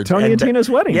afterwards. Tony and Tina's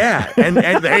wedding. Yeah, and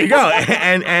there you go.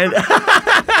 And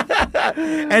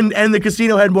the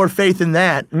casino had more faith in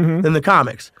that than the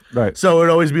comics. Right. So it'd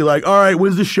always be like, all right,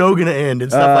 when's the show gonna end and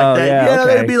stuff Oh, like that. yeah,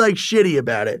 okay. They'd be like shitty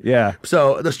about it. Yeah.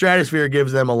 So the Stratosphere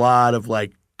gives them a lot of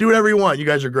like, do whatever you want. You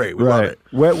guys are great. We love Right. it.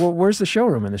 Where's the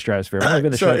showroom in the Stratosphere? I've only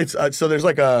been to So show- it's so there's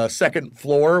like a second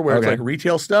floor where it's Okay. like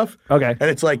retail stuff. Okay. And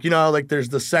it's like, like there's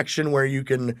the section where you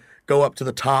can go up to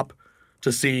the top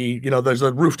to see, there's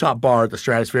a rooftop bar at the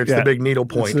Stratosphere. It's Yeah. the big needle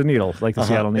point. It's the needle, like the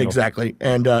Seattle needle. Exactly.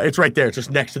 And it's right there. It's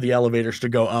just next to the elevators to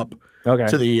go up Okay.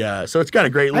 to the so it's got a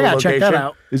great I little gotta location. check that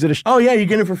out. Is it a? Oh yeah, you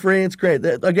get it for free. It's great.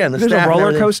 Again, the There's staff a and roller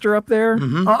everything. coaster up there.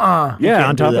 Yeah, Yeah, can't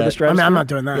on do top of the that. I Stratosphere. mean, I'm not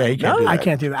doing that. Yeah, you can't do I that.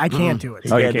 can't do that. I can't do it.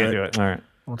 Oh, you can't can't do do it. All right.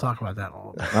 We'll talk about that in a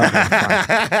little bit.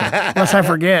 Unless I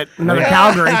forget. Another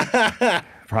Calgary.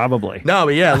 Probably. No,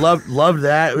 but yeah, loved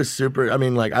that. It was super. I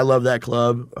mean, like I love that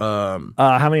club.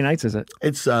 How many nights is it?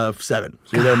 It's 7. So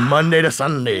you're there Monday to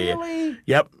Sunday. Really?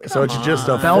 Yep. So it's just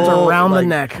a Belt full, around the like,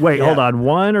 neck. Wait, Yeah. hold on.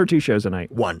 1 or 2 shows a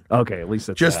night? 1. Okay, at least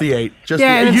that's Just that. the 8. Just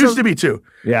Yeah, it and used so- to be 2.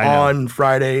 Yeah, I know. On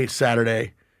Friday,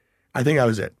 Saturday. I think that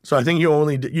was it. So I think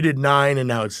you did 9 and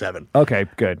now it's 7. Okay,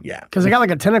 good. Yeah. Because I got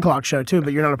like a 10 o'clock show too,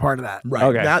 but you're not a part of that. Right.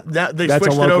 Okay. That they That's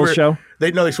a switched it local over. show?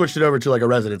 They switched it over to like a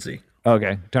residency.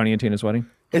 Okay, Tony and Tina's wedding.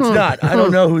 It's not. I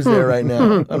don't know who's there right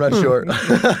now. I'm not sure.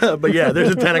 But yeah, there's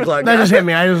a 10 o'clock. That just hit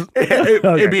me.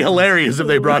 It'd be hilarious if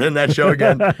they brought in that show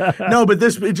again. No, but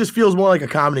it just feels more like a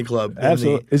comedy club.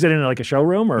 Absolutely. Is it in like a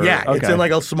showroom or? Yeah, it's in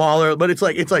like a smaller, but it's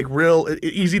like real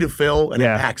easy to fill and it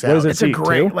packs out. What does it It's a seat,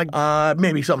 great, two? like,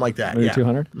 Maybe something like that. Maybe Yeah.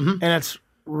 200? and it's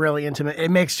really intimate.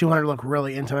 It makes 200 look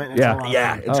really intimate. It's Yeah. a lot of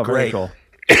Yeah, fun. it's Oh, very great. cool.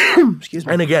 Excuse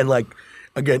me. And again,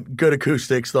 good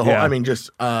acoustics. The whole. Yeah. I mean, just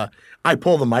I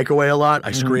pull the mic away a lot.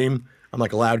 I scream. I'm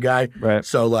like a loud guy. Right.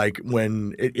 So like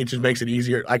when it just makes it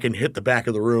easier, I can hit the back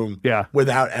of the room. Yeah.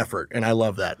 Without effort, and I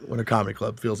love that when a comedy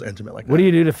club feels intimate like that. What do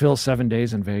you do to fill 7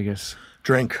 days in Vegas?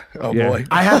 Drink. Oh Yeah. boy.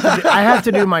 I have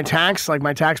to do my tax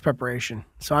preparation.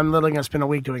 So I'm literally gonna spend a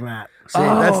week doing that. See,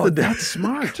 that's Oh, that's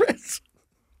smart. Chris.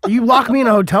 You lock me in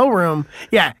a hotel room.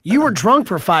 Yeah, you were drunk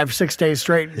for 5-6 days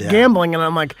straight gambling, and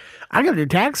I'm like, I gotta do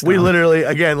tax. We now. literally,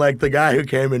 again, like the guy who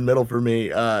came in middle for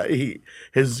me,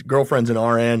 his girlfriend's an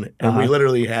RN, and we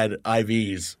literally had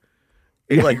IVs.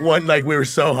 We were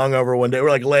so hungover one day. We're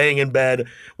like laying in bed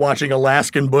watching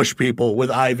Alaskan bush people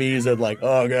with IVs and like,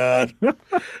 oh God,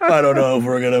 I don't know if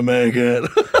we're gonna make it.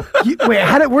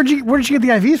 Wait, where'd you get the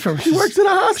IVs from? She works in a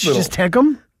She hospital. just take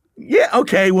them. Yeah,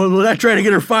 okay. Well, we're not trying to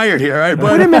get her fired here, all right?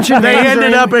 But didn't mention they names or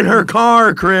ended up anything. in her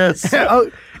car, Chris.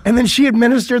 Oh, and then she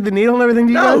administered the needle and everything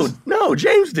to you guys. No,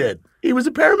 James did. He was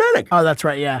a paramedic. Oh, that's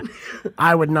right. Yeah,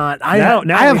 I would not. I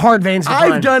Now have we- hard veins. To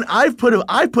find. I've put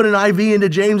an IV into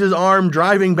James's arm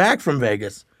driving back from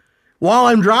Vegas. While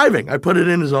I'm driving, I put it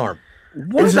in his arm.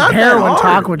 This is not that heroin hard.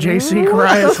 talk with JC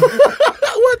Currais.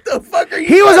 What the fuck are you?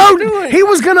 He was guys doing? He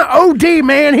was gonna OD,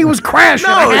 man. He was crashing.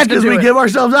 No, I it's had to because do we it. give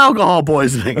ourselves alcohol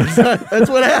poisoning. That's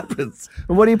what happens.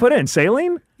 What do you put in?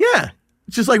 Saline? Yeah,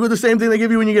 it's just like with the same thing they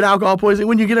give you when you get alcohol poisoning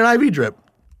when you get an IV drip.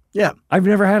 Yeah. I've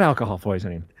never had alcohol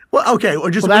poisoning. Well, okay. Well,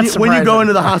 just Well, when, that's when you go surprising.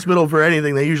 into the hospital for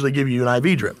anything, they usually give you an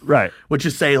IV drip, Right. which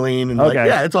is saline and Okay.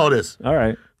 that's all it is. All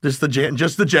right. Just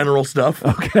the general stuff.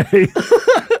 Okay.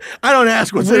 I don't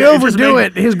ask what's We in it. It just overdo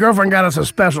makes- it. His girlfriend got us a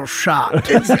special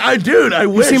shot. I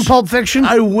wish. You seen Pulp Fiction?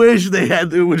 I wish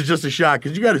it was just a shot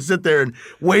because you got to sit there and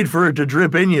wait for it to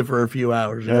drip in you for a few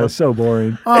hours. You know? That's so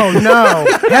boring. Oh no!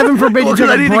 Heaven forbid Well, you 'cause take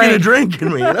I a need to get a break. drink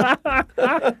in me. You know?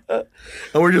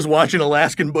 And we're just watching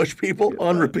Alaskan bush people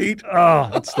on repeat. Oh,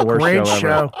 that's the worst Great show ever.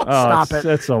 show. Oh, Stop it.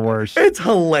 That's the worst. It's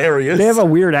hilarious. They have a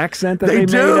weird accent that they,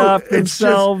 do. made up It's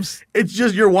themselves. It's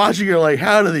just you're watching. You're like,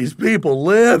 how do these people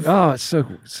live? Oh, it's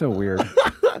so weird.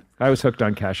 I was hooked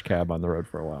on Cash Cab on the road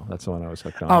for a while. That's the one I was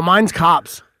hooked on. Oh, mine's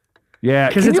Cops. yeah,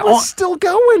 'cause because it's it was all- still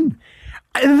going.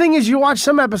 And the thing is, you watch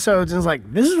some episodes and it's like,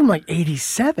 this is from like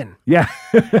 '87. Yeah.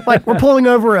 Like we're pulling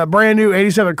over a brand new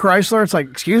 '87 Chrysler. It's like,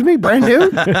 excuse me, brand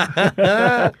new?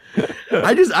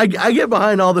 I get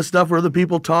behind all the stuff where the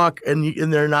people talk and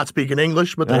they're not speaking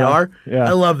English, but they are. Yeah.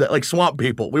 I love that. Like Swamp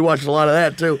People. We watched a lot of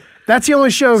that too. That's the only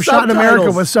show shot in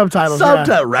America with subtitles. Yeah.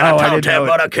 Subtitles. I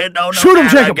didn't know it. Shoot him,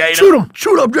 Jacob. Shoot him.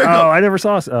 Shoot him, Jacob. Oh, I never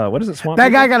saw. What is it? Swamp. That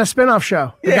People? guy got a spinoff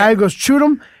show. The guy who goes, shoot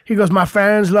him. He goes, my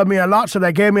fans love me a lot, so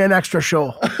they gave me an extra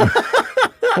show.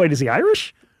 Wait, is he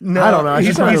Irish? No, I don't know. He's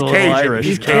He's a little Cajun. Irish.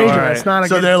 He's Oh, Cajun. all right. It's not a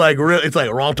So good. they're like, it's like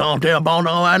alligator,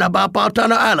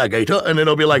 and then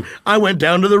it'll be like, I went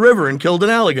down to the river and killed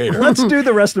an alligator. Let's do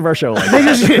the rest of our show like They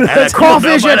that. just, that's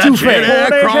crawfish at two Yeah,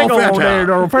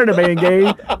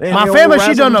 feet. My family,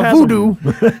 she done a voodoo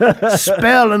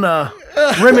spell and a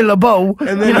Remy LeBeau.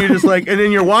 And then you're just like, and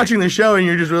then you're watching the show and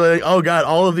you're just really like, oh God,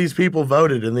 all of these people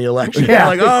voted in the election.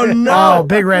 Yeah. You're like, oh no. Oh,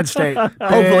 big red state.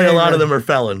 Hopefully a Big lot red- of them are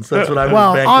felons. That's what I'm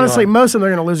Well, banking honestly, on. most of them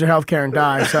are going to lose their health care and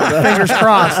die. So fingers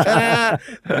crossed.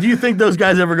 Do you think those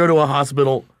guys ever go to a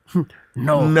hospital?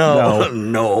 No.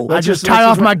 No. I just tie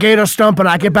off my gator stump and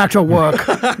I get back to work.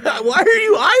 Why are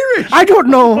you Irish? I don't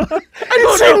know.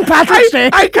 It's St. Patrick's Day.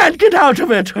 I can't get out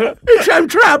of it. I'm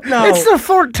trapped now. It's the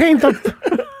 14th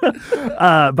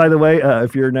of. By the way,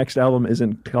 if your next album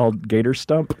isn't called Gator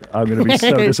Stump, I'm going to be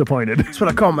so disappointed. That's what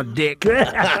I call my dick.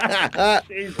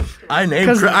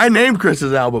 I named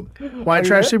Chris's album White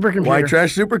trash supercomputer. White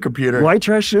Trash Supercomputer. White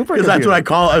Trash Super. Because that's what I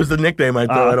call it. It was the nickname I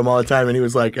throw at him all the time. And he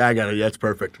was like, I got it. That's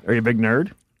perfect. Are you a big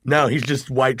nerd? No, he's just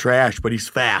white trash, but he's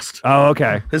fast. Oh,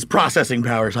 okay. His processing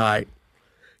power's high.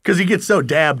 Because he gets so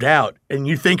dabbed out, and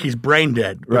you think he's brain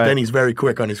dead, but Right. then he's very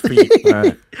quick on his feet.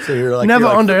 Right. So you're like, Never you're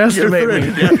like, underestimate you're me.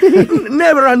 yeah.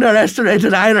 Never underestimate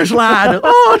an Irish lad.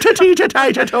 Oh,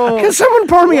 ta-tee-ta-tie-ta-toe. Can someone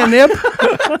pour me a nip?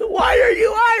 Why are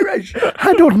you Irish?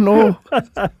 I don't know.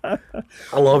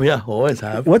 I love you. Always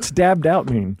have. What's dabbed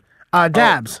out mean?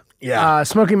 Dabs. yeah.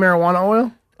 Smoking marijuana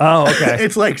oil. Oh, okay.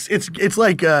 It's like it's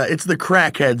the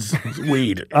crackheads'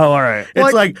 weed. Oh, all right.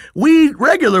 It's like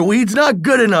regular weed's not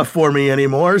good enough for me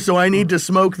anymore, so I need to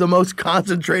smoke the most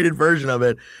concentrated version of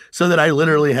it so that I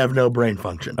literally have no brain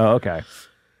function. Oh, okay.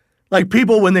 Like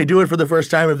people, when they do it for the first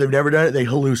time, if they've never done it, they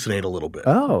hallucinate a little bit.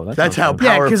 Oh, that's how powerful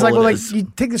Yeah, because it is.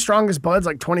 you take the strongest buds,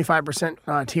 like 25%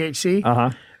 THC. Uh-huh.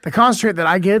 The concentrate that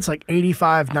I get, it's like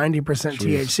 85, 90%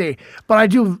 THC. But I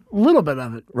do a little bit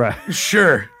of it. Right.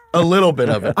 Sure, a little bit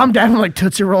of it. I'm down like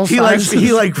Tootsie Roll He sizes.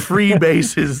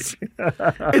 freebases.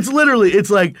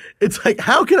 It's like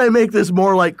how can I make this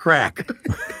more like crack?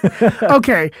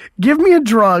 Okay, give me a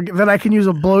drug that I can use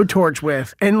a blowtorch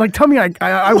with, and like tell me I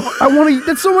want to.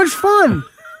 That's so much fun.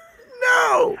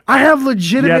 No. I have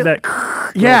legitimate. Yeah,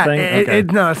 that Yeah, thing? Okay.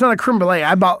 no, it's not a creme brulee.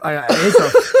 I bought.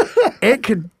 it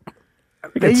could.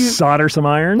 You could solder some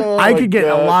iron. I could get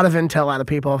a lot of intel out of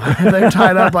people if they're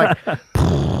tied up like.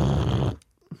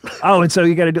 Oh, and so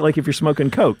you got to do like if you're smoking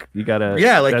coke, you got to.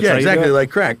 Exactly like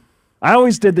crack. I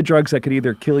always did the drugs that could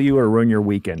either kill you or ruin your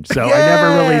weekend. So I never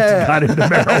really got into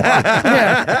marijuana.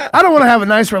 Yeah, I don't want to have a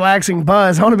nice relaxing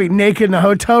buzz. I want to be naked in a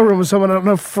hotel room with someone I don't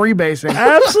know freebasing.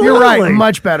 Absolutely. You're right.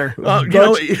 Much better.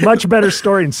 Much better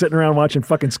story than sitting around watching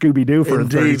fucking Scooby-Doo for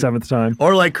Indeed. the 37th time.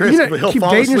 Or like Chris, he'll keep fall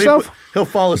dating asleep. yourself? He'll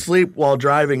fall asleep while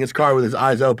driving his car with his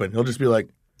eyes open. He'll just be like,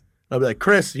 I'll be like,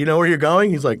 Chris, you know where you're going?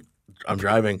 He's like, I'm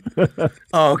driving.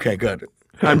 Oh, okay, good.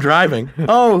 I'm driving.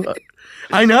 Oh,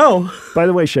 I know. By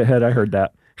the way, shithead, I heard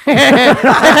that. You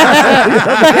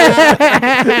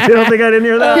don't think I didn't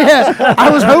hear that? Yeah, I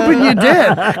was hoping you did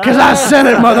because I said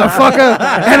it, motherfucker,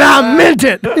 and I meant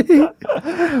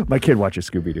it. My kid watches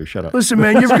Scooby-Doo. Shut up. Listen,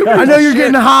 man, I know you're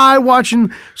getting high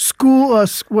watching school.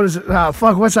 What is it? What's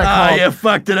that called? You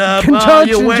fucked it up. Conjunction,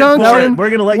 You went junction. for it. We're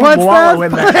going to let you What's wallow that?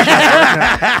 in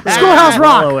that. Schoolhouse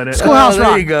Wallow in Rock. it. Schoolhouse There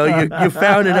Rock. you go. You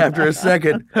found it after a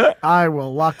second. I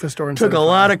will lock this door and Took a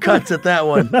lot of cuts at that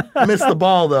one. Missed the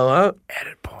ball though, huh?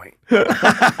 edit point.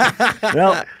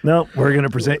 No, we're going to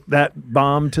present that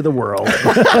bomb to the world.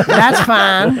 That's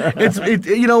fine.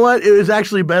 You know what? It was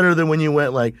actually better than when you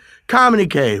went like Comedy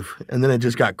Cave, and then it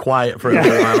just got quiet for a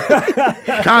little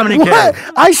while. Comedy What?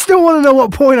 Cave. I still want to know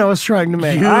what point I was trying to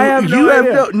make. I have no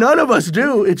idea. None of us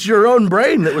do. It's your own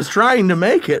brain that was trying to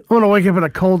make it. I want to wake up in a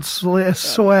cold sweat.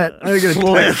 Did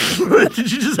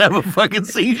you just have a fucking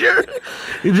seizure?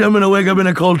 I'm gonna wake up in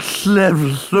a cold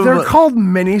They're called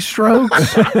mini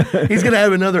strokes. He's gonna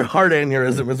have another heart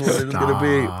aneurysm. Is what it's gonna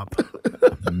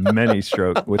be. Many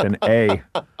stroke with an A.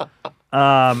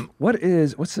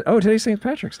 Today's St.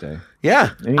 Patrick's Day.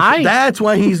 Yeah, I- that's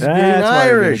why he's being That's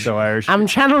why we're Irish. so Irish. I'm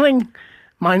channeling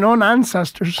my known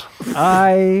ancestors.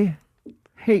 I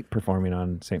hate performing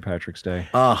on St. Patrick's Day.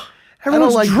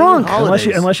 Everyone's like drunk. doing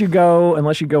holidays. Unless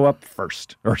you go up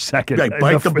first or second. Like, in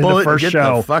bite the in bullet and first get the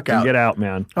show. fuck and out. Get out,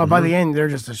 man. Oh, by the end, they're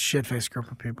just a shit-faced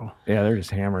group of people. Yeah, they're just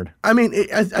hammered. I mean,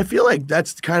 I feel like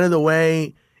that's kind of the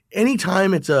way.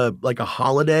 Anytime it's a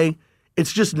holiday,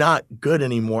 it's just not good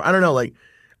anymore. I don't know. Like,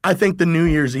 I think the New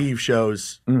Year's Eve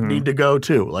shows need to go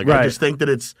too. Like, I Right. just think that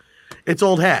it's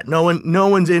old hat. No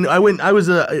one's in. I was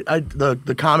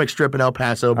the comic strip in El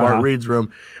Paso, Bart Reed's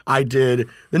room. I did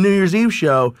the New Year's Eve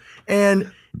show,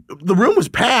 and the room was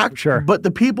packed. Sure. But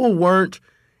the people weren't.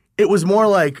 It was more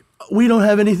like, we don't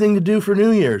have anything to do for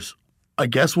New Year's. I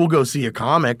guess we'll go see a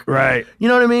comic. Right. You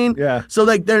know what I mean? Yeah. So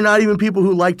like they're not even people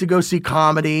who like to go see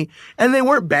comedy, and they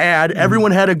weren't bad.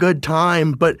 Everyone had a good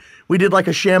time, but we did like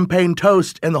a champagne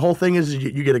toast, and the whole thing is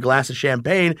you get a glass of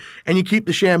champagne and you keep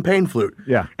the champagne flute.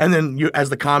 Yeah. And then you, as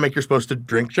the comic, you're supposed to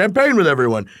drink champagne with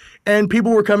everyone. And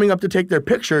people were coming up to take their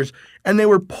pictures, and they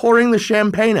were pouring the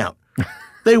champagne out.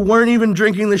 They weren't even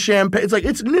drinking the champagne. It's like,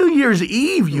 it's New Year's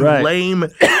Eve, you Right. lame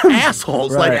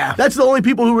assholes. Right. Like, that's the only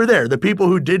people who were there. The people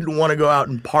who didn't want to go out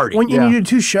and party. When Yeah. you did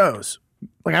 2 shows.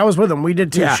 Like, I was with them. We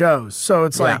did 2 Yeah. shows. So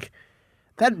it's Yeah. like,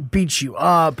 that beats you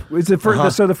up. It's the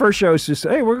first, So the first show is just,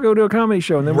 hey, we're going to go to a comedy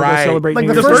show, and then we're going to celebrate Like New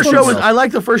the Year's. The first first one show was- was, I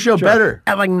like the first show better.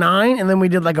 At like 9, and then we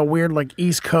did like a weird like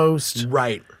East Coast,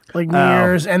 Right. like New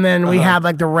Year's, and then we had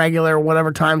like the regular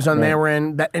whatever time zone they were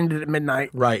in that ended at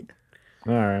midnight. Right.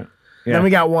 All right. Yeah. Then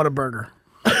we got Whataburger.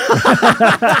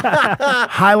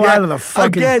 Highlight of the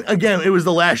fucking. Again, it was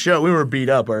the last show. We were beat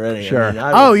up already. Sure. I mean,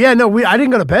 Oh yeah, no, I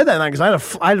didn't go to bed that night because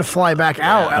I had to fly back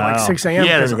out at like 6 a.m. He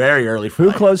had a very early Who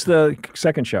flight. closed the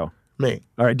second show? Me.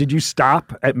 All right. Did you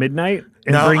stop at midnight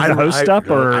and No, bring the host up?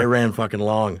 Or I ran fucking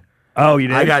long. Oh, you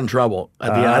did? I got in trouble.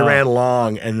 I ran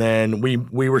long, and then we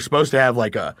were supposed to have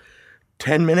like a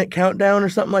 10-minute countdown or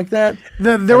something like that.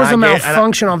 There was a And I gave-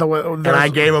 malfunction on the way. And I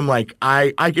gave him like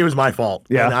it was my fault.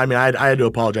 Yeah. And I mean I had to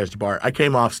apologize to Bart. I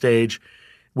came off stage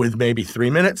with maybe 3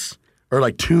 minutes, or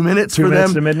like 2 minutes 2 for minutes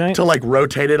them to midnight? to like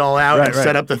rotate it all out Right, and right.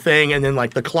 set up the thing. And then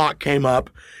like the clock came up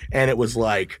and it was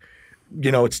like,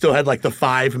 it still had like the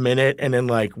 5 minute. And then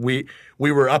like we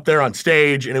were up there on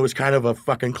stage and it was kind of a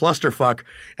fucking clusterfuck.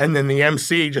 And then the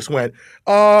MC just went,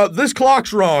 this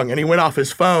clock's wrong. And he went off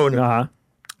his phone. Uh-huh.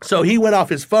 So he went off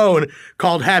his phone,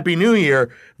 called Happy New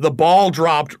Year. The ball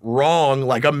dropped wrong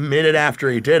like a minute after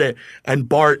he did it, and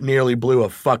Bart nearly blew a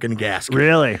fucking gasket.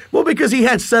 Really? Well, because he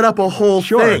had set up a whole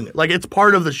thing. Like, it's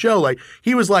part of the show. Like,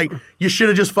 he was like, you should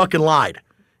have just fucking lied.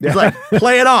 He's like,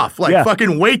 play it off. Like,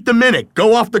 fucking wait the minute.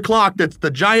 Go off the clock. That's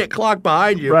the giant clock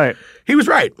behind you. Right. He was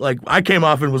right. Like, I came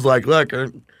off and was like, look,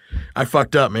 I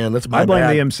fucked up, man. That's my I blame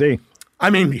bad. the MC. I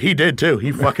mean, he did too.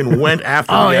 He fucking went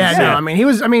after Oh the yeah, MC. no. I mean, he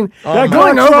was. Going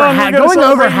going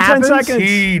over happens. seconds.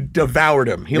 He devoured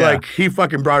him. He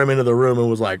fucking brought him into the room and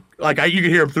was like you could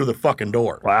hear him through the fucking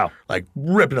door. Wow. Like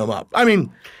ripping him up. I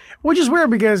mean, Which is weird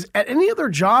because at any other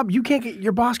job,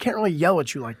 your boss can't really yell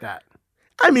at you like that.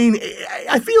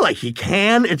 I feel like he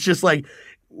can. It's just like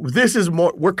this is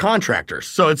more. We're contractors,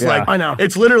 so it's like I know.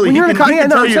 It's literally When he you're can, in a he can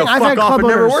no, tell I'm you saying to I've fuck had off club and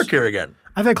never owners- work here again.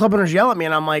 I've had club owners yell at me,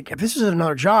 and I'm like, if this was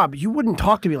another job, you wouldn't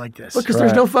talk to me like this. Because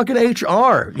there's no fucking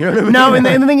HR. You know what I mean? No, and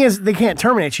the thing is, they can't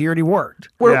terminate you. You already worked.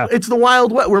 It's the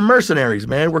Wild West. We're mercenaries,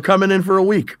 man. We're coming in for a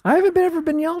week. I haven't ever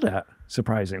been yelled at.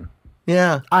 Surprising.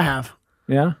 Yeah. I have.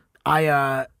 Yeah.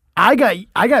 I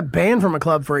got banned from a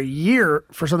club for a year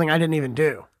for something I didn't even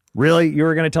do. Really? You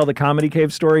were going to tell the comedy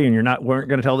cave story and weren't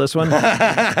going to tell this one?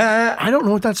 I don't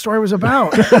know what that story was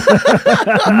about.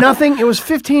 Nothing. It was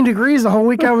 15 degrees the whole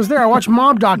week I was there. I watched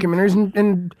mob documentaries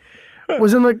and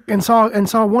was in and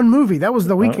saw one movie. That was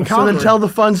the week in So college. then tell the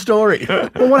fun story. Well,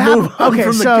 what happened? Move on Okay,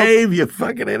 from so the cave, you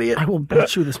fucking idiot. I will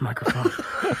beat you with this microphone.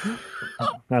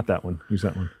 Not that one. Use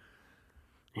that one.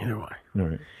 Either way. All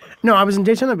right. No, I was in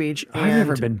Daytona Beach. I've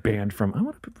never been banned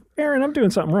from. Aaron, I'm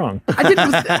doing something wrong. I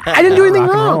didn't do anything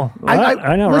Rock and wrong. roll.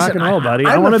 I know, rock and roll, buddy.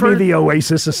 I I'm want a to be fir- the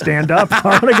Oasis of stand up.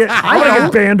 I want to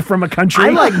get banned from a country. I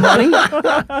like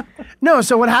money. No,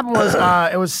 so what happened was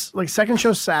it was like second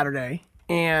show Saturday,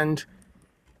 and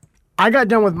I got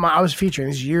done with I was featuring,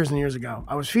 this is years and years ago.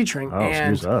 I was featuring,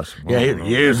 and excuse us. Yeah,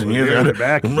 years and years.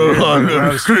 Back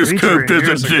Chris Cope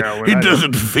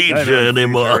doesn't feature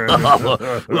anymore.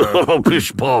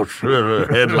 Pish posh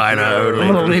headliner.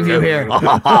 I'm gonna leave you here. Take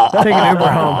an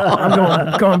Uber home.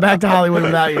 I'm going back to Hollywood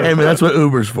without you. Hey man, that's what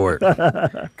Uber's for.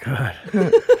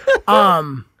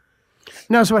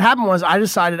 No, so what happened was I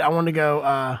decided I wanted to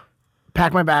go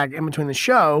pack my bag in between the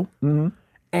show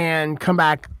and come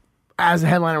back as the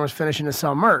headliner was finishing to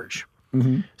sell merch.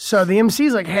 So the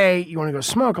MC's like, hey, you want to go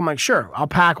smoke? I'm like, sure. I'll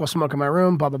pack. We'll smoke in my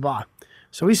room, blah, blah, blah.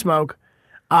 So we smoke.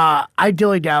 I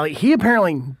dilly-dally. He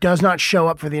apparently does not show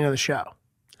up for the end of the show.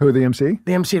 Who, the MC?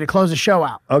 The MC to close the show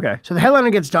out. Okay. So the headliner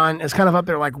gets done. It's kind of up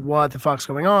there like, what the fuck's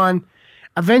going on?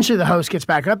 Eventually the host gets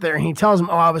back up there and he tells him,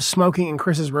 I was smoking in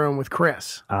Chris's room with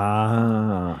Chris. So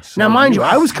Now, mind you,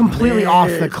 I was completely off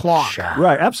the clock.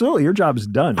 right, absolutely. Your job's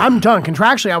done. I'm done.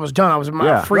 Contractually, I was done. I was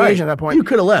a free agent at that point. You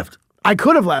could have left. I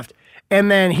could have left. And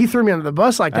then he threw me under the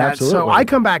bus like that. So Absolutely. I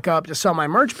come back up to sell my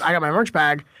merch. I got my merch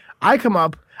bag. I come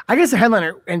up. I guess the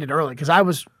headliner ended early because I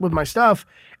was with my stuff.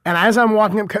 And as I'm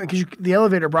walking up, because the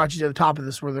elevator brought you to the top of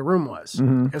this where the room was.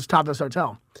 It was the top of this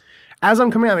hotel. As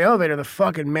I'm coming out of the elevator, the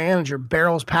fucking manager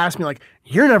barrels past me like,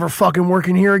 you're never fucking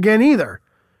working here again either.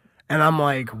 And I'm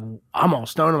like, I'm all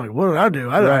stoned. I'm like, what did I do?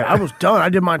 I was done. I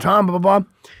did my time, blah, blah, blah.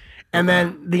 And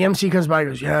then the MC comes by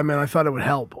and goes, yeah, man, I thought it would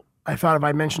help. I thought if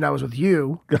I mentioned I was with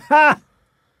you.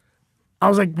 I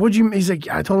was like, he's like,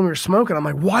 I told him we were smoking. I'm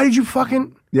like, why did you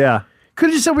fucking? yeah. Could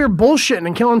have just said we were bullshitting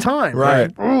and killing time.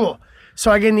 Right. Like,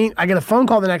 so I get a phone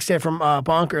call the next day from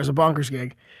Bonkers, a Bonkers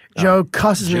gig. Joe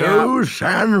cusses me out. Joe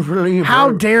Sanfilippo.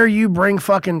 How dare you bring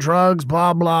fucking drugs,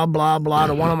 blah, blah, blah, blah,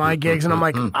 to one of my gigs? And I'm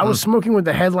like, I was smoking with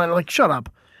the headliner. Like, shut up.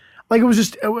 Like, it was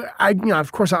just,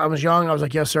 of course, I was young. I was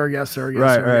like, yes, sir, yes, sir,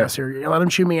 yes, sir, yes, sir. You let him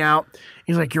chew me out.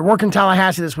 He's like, you're working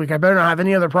Tallahassee this week. I better not have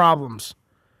any other problems.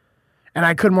 And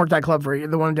I couldn't work that club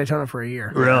the one in Daytona for a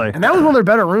year. Really? And that was one of their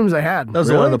better rooms they had. That was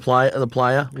the one in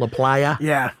La Playa.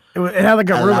 Yeah. It had like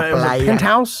a room, it was a Playa.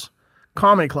 penthouse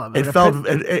comedy club.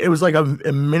 It was like a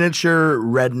miniature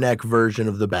redneck version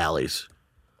of the Bally's.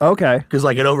 Okay. Because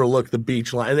like it overlooked the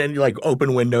beach line, and then like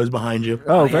open windows behind you.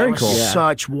 Oh, It very was cool.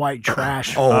 Such white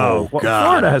trash. Oh, Well, God.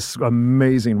 Florida has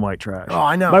amazing white trash. Oh,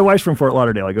 I know. My wife's from Fort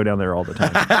Lauderdale. I go down there all the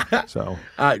time. So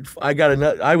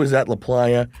I was at La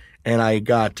Playa and I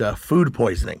got food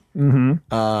poisoning.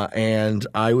 And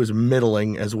I was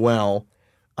middling as well.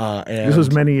 And this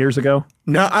was many years ago.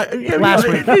 No, Last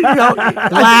week.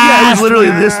 it was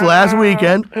literally this last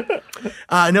weekend.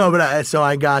 So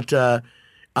I got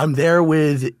I'm there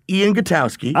with Ian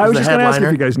Gutowski. I was the just going to ask if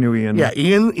headliner. you guys knew Ian. Yeah,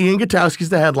 Ian Gutowski's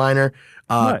the headliner.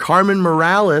 Carmen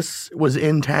Morales was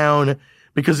in town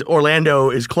because Orlando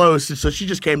is close, so she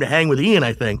just came to hang with Ian,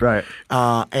 I think. Right.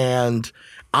 And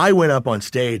I went up on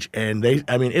stage, and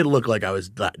it looked like I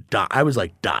was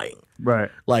like dying.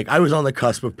 Right. Like I was on the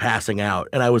cusp of passing out,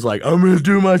 and I was like, I'm gonna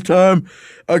do my time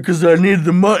because I need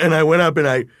the money. And I went up and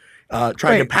I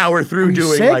tried to power through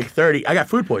doing sick? like 30. I got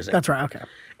food poisoning. That's right. Okay.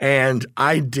 And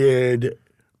I did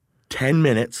 10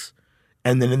 minutes,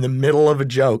 and then in the middle of a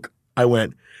joke, I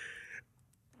went,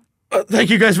 thank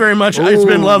you guys very much. It's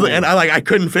been lovely. And I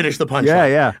couldn't finish the punchline.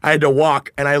 Yeah. I had to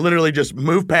walk, and I literally just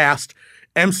moved past.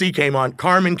 MC came on.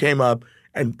 Carmen came up,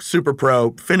 and Super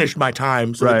Pro finished my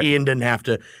time so that Ian didn't have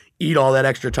to eat all that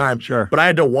extra time. Sure. But I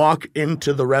had to walk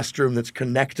into the restroom that's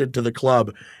connected to the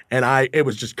club, and it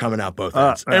was just coming out both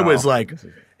ends. It was like...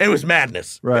 It was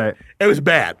madness. Right. It was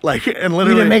bad. Like, and literally.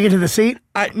 You didn't make it to the seat?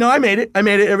 No, I made it.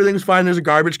 Everything was fine. There's a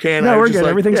garbage can. No, I we're was just good. like,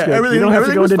 Everything's good. Everything, We don't have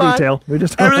to go was into fine. detail. We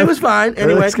just Everything was fine.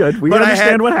 Anyway, That's good. We but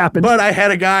understand what happened. But I had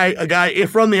a guy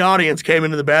from the audience came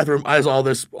into the bathroom as all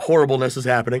this horribleness is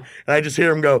happening, and I just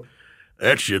hear him go,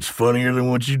 "That shit's funnier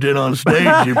than what you did on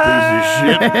stage, you piece of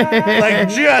shit." Like,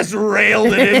 just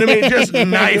railed it into me, just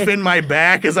knife in my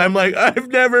back as I'm like, I've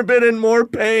never been in more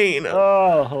pain.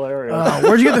 Oh, hilarious.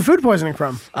 Where'd you get the food poisoning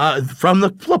from? From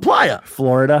the La Playa.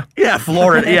 Florida. Yeah,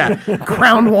 Florida, yeah.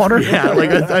 Groundwater? Yeah,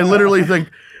 like I literally think,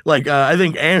 I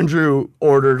think Andrew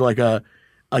ordered like a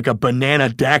banana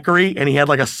daiquiri, and he had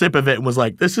like a sip of it and was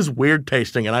like, "This is weird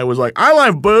tasting," and I was like, "I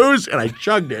love booze," and I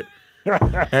chugged it.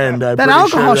 And That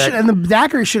alcohol and the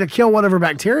daiquiri should have killed whatever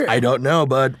bacteria. I don't know,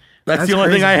 bud. That's the That's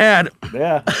only thing crazy. I had.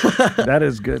 Yeah. That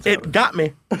is good. It got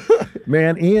me.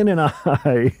 Man, Ian and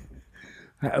I,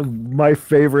 my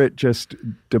favorite just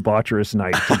debaucherous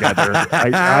night together,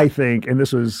 I think, and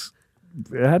this was,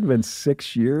 it had been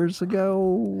 6 years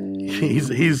ago.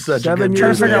 He's such 7 a good years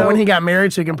Trying to figure ago. out when he got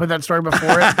married so you can put that story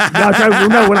before it.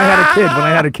 No, when I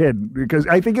had a kid, because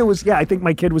I think I think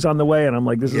my kid was on the way, and I'm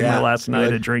like, this is my last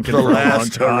night of drinking The for a long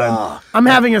last time. hurrah. I'm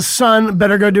having a son.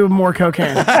 Better go do more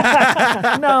cocaine.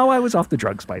 No, I was off the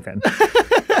drugs by then.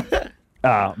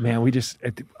 Man,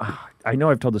 I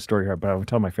know I've told the story here, but I'll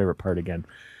tell my favorite part again.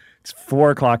 It's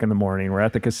 4:00 in the morning. We're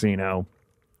at the casino.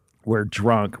 We're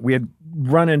drunk. We had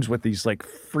run-ins with these like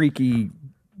freaky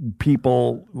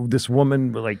people. This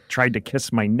woman like tried to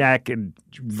kiss my neck and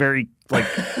very like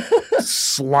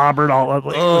slobbered all up.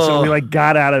 So we like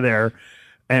got out of there.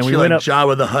 And She we went up.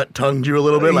 Jabba the Hutt tongued you a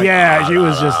little bit. Like, Yeah, she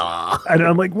was just, and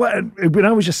I'm like, what? But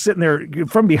I was just sitting there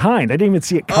from behind. I didn't even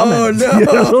see it coming. Oh, no. You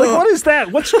know? So like, what is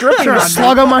that? What's dripping? Sure, a on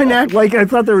slug me? on my neck. Like I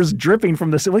thought there was dripping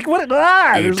from the like what?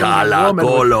 There's like a woman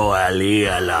with-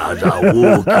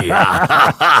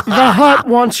 The hut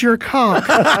wants your cock.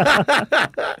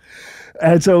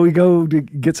 And so we go to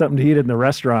get something to eat in the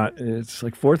restaurant. It's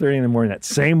like 4:30 in the morning. That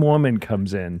same woman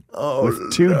comes in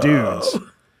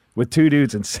with two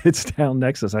dudes and sits down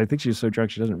next to us. I think she's so drunk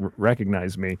she doesn't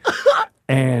recognize me.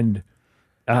 And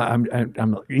I'm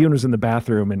Ian was in the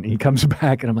bathroom and he comes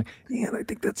back and I'm like, Ian, I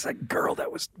think that's that girl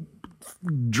that was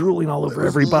drooling all over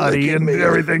everybody and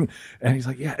everything. And he's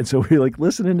like, yeah. And so we like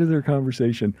listen into their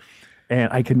conversation. And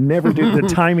I could never do the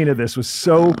timing of this was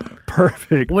so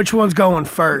perfect. Which one's going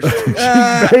first?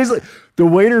 Basically, the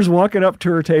waiter's walking up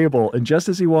to her table, and just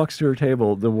as he walks to her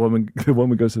table, the woman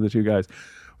goes to the two guys.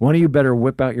 One of you better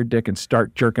whip out your dick and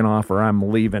start jerking off, or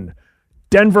I'm leaving.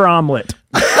 Denver omelet.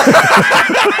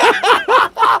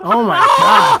 Oh my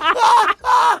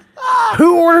God.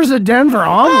 Who orders a Denver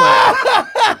omelet?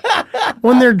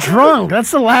 When they're drunk.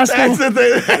 That's the last That's thing.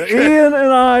 the thing. Ian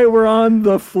and I were on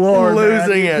the floor,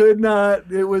 Losing man. it. Could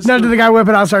not. It was. Now, did the guy whip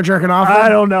it out and start jerking off? I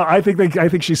don't know. I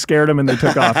think she scared him and they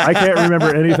took off. I can't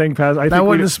remember anything past. I That think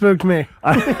wouldn't have spooked me.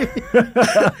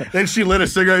 Then she lit a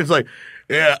cigarette. It's like,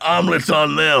 yeah, omelets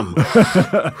on them.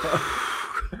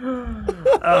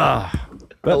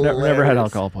 but never had Hilarious.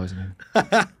 alcohol poisoning.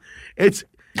 It's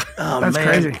That's man.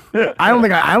 crazy. I don't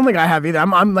think I have either.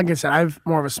 I'm like I said, I'm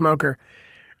more of a smoker.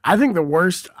 I think the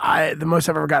most I've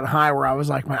ever gotten high where I was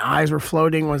like my eyes were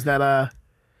floating was The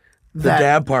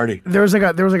dab party. there was like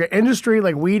an industry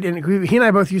like weed, and he and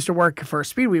I both used to work for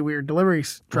Speedweed. We were delivery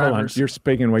Hold on, drivers. you're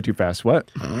speaking way too fast.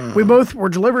 What? We both were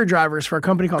delivery drivers for a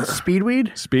company called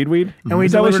Speedweed. Speedweed? And we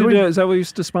is that what delivered you weed. do? Is that what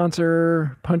used to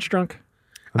sponsor Punch Drunk?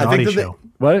 The I Naughty think that Show.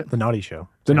 What? The Naughty Show.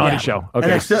 The Naughty Yeah. Show. And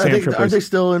Okay. I still, I Sand think, aren't Trippers. they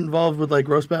still involved with like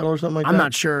roast battle or something like that? I'm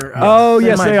not sure. Oh They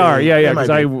yes, might they be. are. Yeah, They yeah. might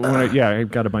Because be. I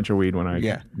got a bunch of weed when I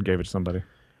Yeah. gave it to somebody.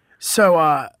 So,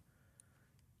 what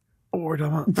we're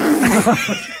talking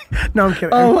about? No, I'm kidding.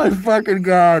 Oh my fucking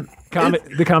god!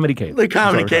 The comedy cave. The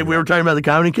comedy cave. We were talking about the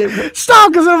comedy cave.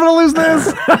 Stop, because I'm going to lose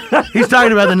this. He's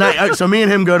talking about the night. So me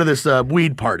and him go to this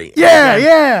weed party. Yeah, And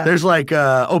yeah. There's like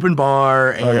open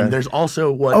bar, and there's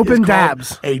also what Open is called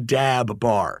dabs. a dab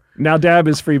bar. Now dab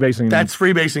is freebasing. That's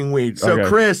freebasing weed. So Okay.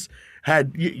 Chris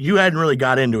had you hadn't really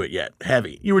got into it yet.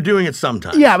 Heavy. You were doing it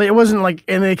sometime. Yeah, but it wasn't like,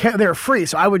 and they were free.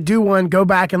 So I would do one, go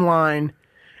back in line,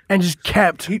 and just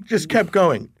kept. He just kept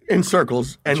going in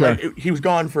circles, and Sure. like he was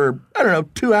gone for I don't know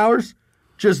 2 hours,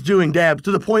 just doing dabs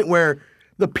to the point where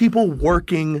the people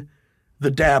working the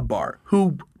dab bar,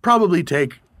 who probably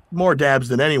take more dabs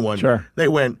than anyone, Sure. they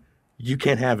went, "You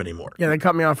can't have any more." Yeah, they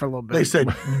cut me off for a little bit. They said,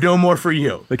 "No more for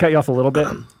you." They cut you off a little bit.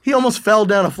 He almost fell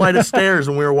down a flight of stairs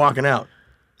when we were walking out.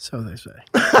 So they say.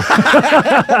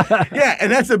 Yeah,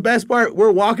 and that's the best part.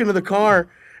 We're walking to the car,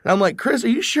 and I'm like, "Chris, are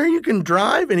you sure you can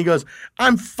drive?" And he goes,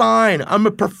 "I'm fine. I'm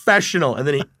a professional." And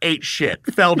then he ate shit,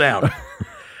 fell down.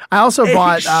 I also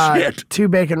bought shit. 2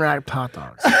 bacon wrapped hot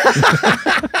dogs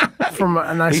from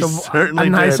a nice, He certainly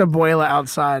nice did. abuela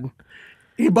outside.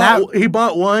 He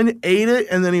bought one, ate it,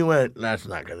 and then he went, "That's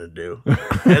not gonna do." And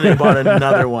then he bought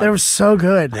another one. They were so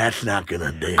good. That's not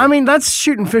gonna do. I mean, that's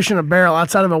shooting fish in a barrel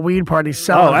outside of a weed party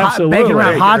selling absolutely. bacon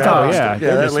wrapped hot dogs. Yeah.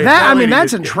 That, I mean,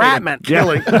 that's entrapment.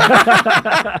 Killing.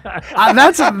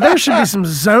 There should be some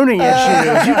zoning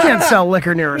issues. You can't sell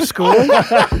liquor near a school.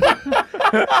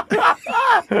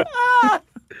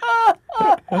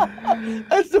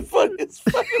 That's the funniest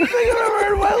fucking thing I've ever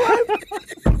heard in my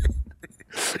life.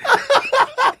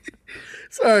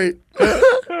 Sorry.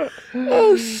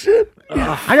 Oh shit.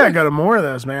 I gotta go to more of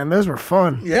those, man. Those were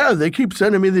fun. Yeah, they keep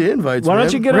sending me the invites. Why don't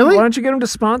man. you get Really? Why don't you get them to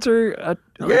sponsor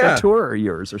Yeah. a tour of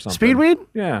yours or something? Speedweed?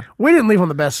 Yeah. We didn't leave on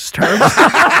the bestest terms.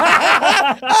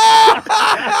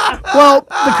 Well,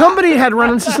 the company had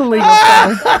run into some legal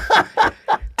stuff.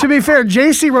 To be fair,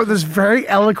 JC wrote this very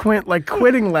eloquent, like,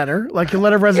 quitting letter, like a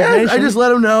letter of resignation. I just let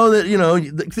them know that, you know,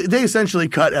 they essentially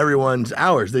cut everyone's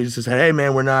hours. They just said, "Hey,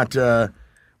 man, we're not,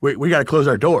 we got to close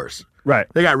our doors." Right.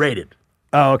 They got raided.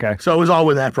 Oh, okay. So it was all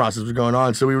when that process was going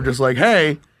on. So we were just like,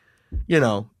 "Hey, you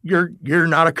know, you're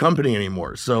not a company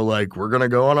anymore. So like, we're gonna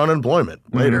go on unemployment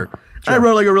later." And I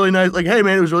wrote like a really nice, like, "Hey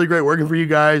man, it was really great working for you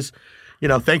guys. You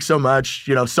know, thanks so much.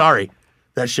 You know, sorry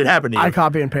that shit happened to you." I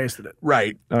copy and pasted it.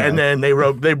 Right. And then they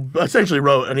essentially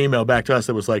wrote an email back to us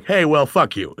that was like, "Hey, well,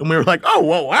 fuck you." And we were like, "Oh,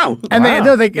 whoa, wow." And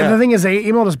Wow. the thing is, they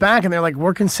emailed us back and they're like,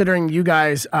 "We're considering you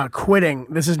guys quitting.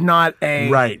 This is not a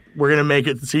Right. We're gonna make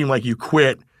it seem like you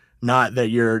quit, not that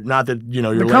you're The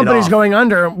laid company's off. going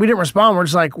under." We didn't respond. We're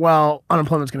just like, "Well,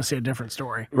 unemployment's going to say a different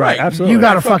story." Right. Absolutely. You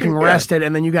got to fucking fucking arrested,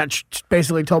 and then you got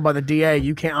basically told by the DA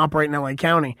you can't operate in LA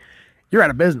County. You're out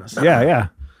of business. Yeah. Yeah.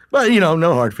 But you know,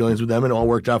 no hard feelings with them. It all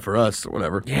worked out for us or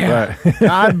whatever. Yeah. Right.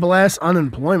 God bless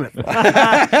unemployment.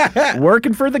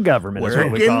 Working for the government is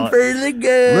what we call Working it. for the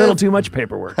good. A little too much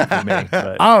paperwork for me.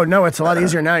 But. Oh no, it's a lot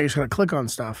easier now. You just got to click on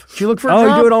stuff. Did you look for a Oh,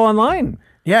 job? you do it all online.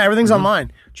 Yeah, everything's online.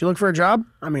 Did you look for a job?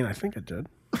 I mean, I think it did.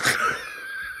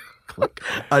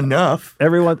 Enough.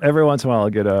 Every once in a while, I'll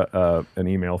get an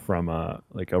email from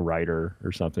like a writer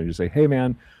or something. Just say, "Hey,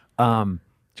 man,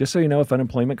 just so you know, if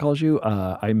unemployment calls you,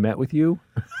 I met with you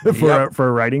for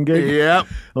a writing gig." Yep.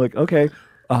 I'm like, okay.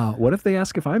 What if they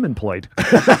ask if I'm employed?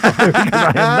 Because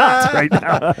I am not right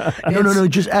now. No.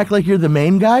 Just act like you're the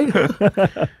main guy.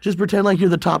 Just pretend like you're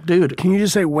the top dude. Can you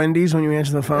just say Wendy's when you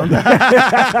answer the phone?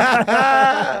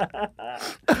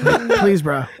 Please,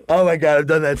 bro. Oh my god, I've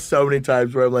done that so many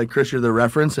times where I'm like, "Chris, you're the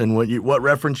reference, and what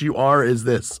reference you are is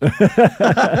this."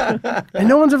 And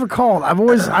no one's ever called. I've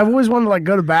always wanted to like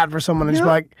go to bat for someone and just be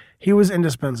like, he was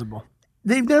indispensable.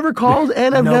 They've never called,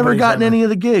 and I've never Nobody's gotten ever. any of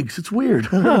the gigs. It's weird.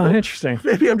 Oh, interesting.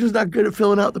 Maybe I'm just not good at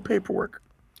filling out the paperwork.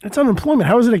 It's unemployment.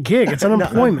 How is it a gig? It's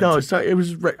unemployment. No, it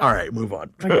was all right. Move on.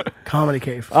 Comedy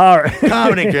cave. All right.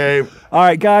 Comedy cave. All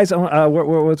right, guys.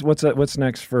 What's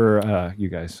next for you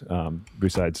guys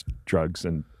besides drugs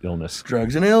and illness?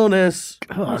 Drugs and illness.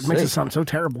 Oh, it makes it sound so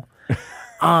terrible.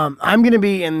 I'm going to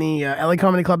be in the LA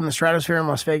Comedy Club in the Stratosphere in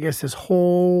Las Vegas this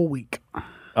whole week.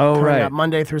 Oh, Coming right. up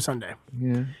Monday through Sunday.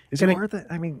 Yeah. Is Getting- it worth it?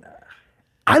 I mean,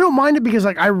 I don't mind it because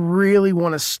like I really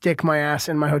want to stick my ass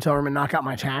in my hotel room and knock out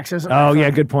my taxes. oh yeah,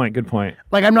 good point. Good point.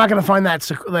 Like I'm not going to find that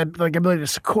like ability to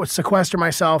sequester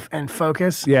myself and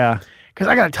focus. Yeah. Because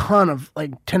I got a ton of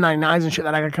like 1099s and shit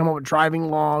that I got to come up with driving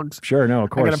logs. Sure. No,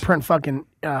 of I course. got to print fucking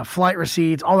flight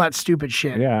receipts, all that stupid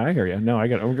shit. Yeah, I hear you. No,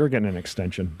 we're getting an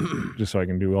extension just so I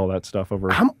can do all that stuff over.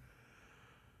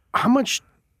 How much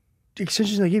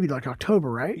extensions do they give you? Like October,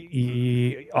 right?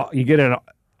 You get it in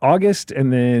August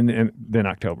and then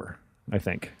October, I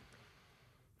think.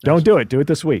 Don't do it. Do it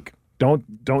this week. Don't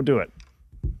do it.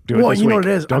 Do it Well, this you know week.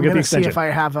 what it is. Don't I'm get the gonna see extension. if I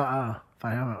have a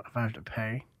if I have to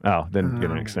pay. Oh, then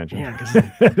get an extension. Yeah, because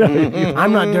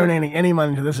I'm not donating any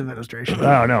money to this administration.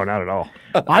 Oh, no, not at all.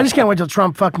 I just can't wait till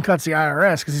Trump fucking cuts the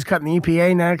IRS because he's cutting the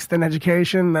EPA next, then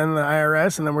education, then the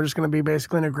IRS, and then we're just going to be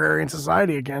basically an agrarian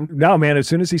society again. No, man, as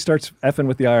soon as he starts effing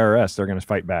with the IRS, they're going to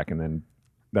fight back, and then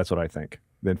that's what I think.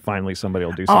 Then finally somebody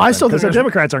will do something. I still think because the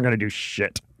Democrats aren't going to do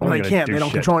shit. Well, they can't. They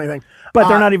don't control anything. But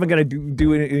they're not even going to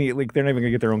do any, like, they're not even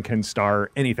going to get their own Ken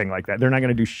Starr, anything like that. They're not going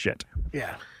to do shit.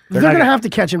 Yeah. They're going to have to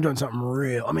catch him doing something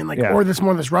real. I mean, like, Yeah. or this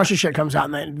Russia shit comes out,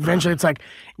 and then eventually it's like,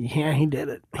 yeah, he did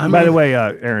it. By the way,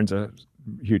 Aaron's a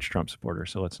huge Trump supporter,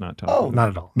 so let's not talk. Oh, not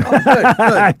at all.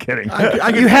 I'm kidding.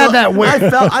 I could You had that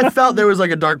I felt there was like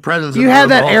a dark presence. You in the had room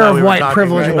that the whole air time of we were white talking,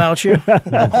 privilege right? about you.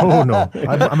 Oh no,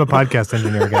 I'm a podcast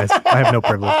engineer, guys. I have no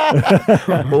privilege.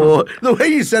 Oh, the way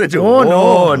you said it, too.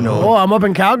 Oh, no. Oh, I'm up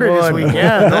in Calgary this week.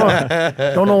 Yeah.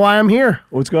 Don't know why I'm here.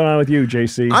 What's going on with you,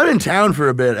 JC? I'm in town for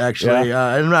a bit, actually.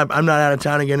 I'm not out of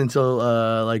town again until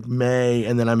like May,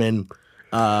 and then I'm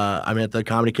at the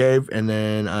Comedy Cave, and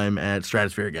then I'm at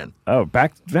Stratosphere again. Oh,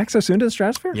 back so soon to the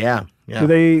Stratosphere? Yeah, yeah. Do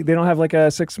they don't have like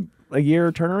a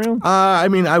year turnaround? I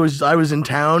mean, I was in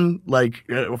town like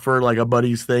for like a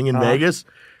buddy's thing in Vegas.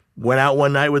 Went out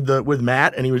one night with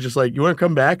Matt, and he was just like, "You want to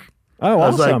come back?" Oh, I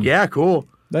was awesome. like, "Yeah, cool.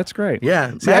 That's great.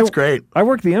 Yeah, See, that's great." I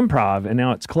work the Improv, and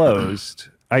now it's closed.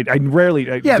 I rarely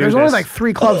Yeah, do there's only this. like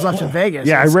 3 clubs left in Vegas.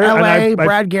 Yeah, It's and LA, I-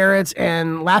 Brad Garrett's,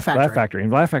 and Laugh Factory. Laugh Factory.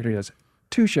 And Laugh Factory does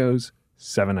 2 shows,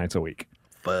 7 nights a week.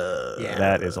 Yeah.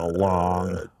 That is a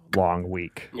long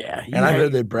week. Yeah. And I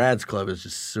heard that Brad's Club is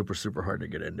just super, super hard to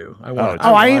get into. I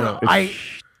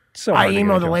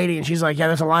emailed the lady, and she's like, yeah,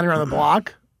 there's a line around the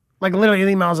block. Like, literally,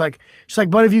 the email was like, she's like,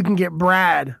 but if you can get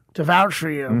Brad to vouch for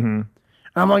you. And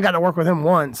I've only got to work with him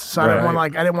once, so I didn't want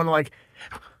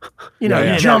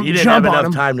to jump You didn't have on enough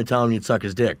him. time to tell him you'd suck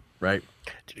his dick, right?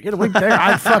 To get a week there,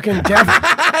 I'd fucking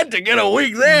To get a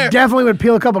week there. definitely would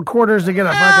peel a couple quarters to get a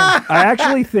fucking. I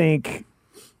actually think,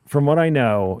 from what I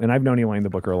know, and I've known Elaine the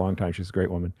Booker a long time, she's a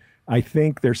great woman. I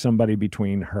think there's somebody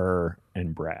between her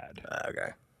and Brad. Okay.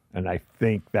 And I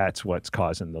think that's what's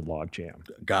causing the log jam.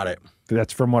 Got it.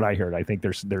 That's from what I heard. I think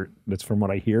that's from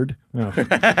what I heard. Oh.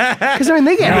 Because I mean,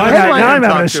 they get Now I'm headliners.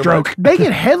 having a stroke. They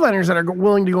get headliners that are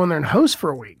willing to go in there and host for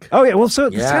a week. Oh yeah, well, so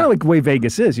it's Yeah. kind of like the way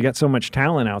Vegas is. You got so much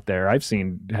talent out there. I've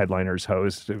seen headliners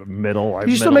host middle.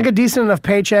 You still make a decent enough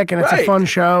paycheck, and it's a Right. fun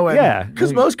show. And yeah,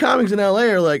 Because most comics in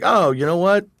LA are like, oh, you know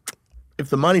what? If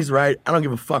the money's right, I don't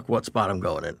give a fuck what spot I'm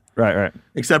going in. right.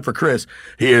 Except for Chris.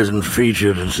 He hasn't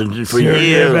featured for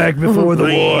years. Back before the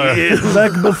war.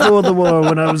 Back before the war,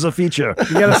 when I was a feature.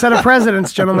 You got a set of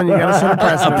presidents, gentlemen. You got a set of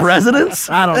presidents. Presidents?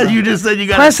 I don't know. You just said you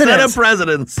got a set of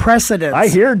presidents. Precedents. I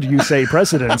heard you say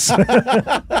precedents. You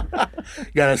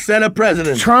got a set of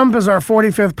presidents. Trump is our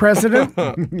 45th president.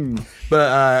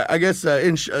 But I guess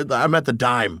I'm at the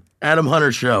Dime. Adam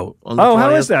Hunter's show. On the Oh,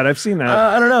 how 20th. is that? I've seen that.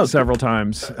 I don't know. Several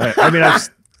times. I mean,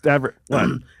 what?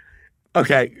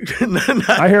 Okay.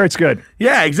 I hear it's good.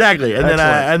 Yeah, exactly. And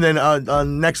Excellent. then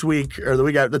on next week or the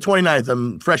week after, the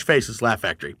 29th, Fresh Faces Laugh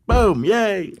Factory. Boom!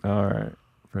 Yay! All right.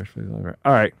 Fresh face.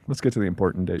 All right. Let's get to the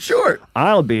important dates. Sure.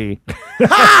 I'll be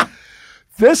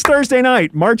this Thursday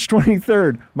night, March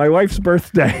 23rd, my wife's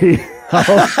birthday.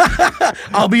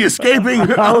 I'll be escaping.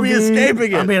 I'll be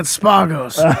escaping I'll it. be at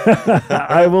Spagos.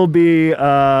 I will be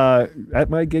at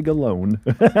my gig alone.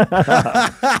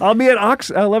 I'll be at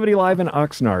Levity Live in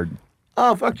Oxnard.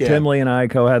 Oh fuck yeah! Tim Lee and I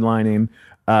co-headlining.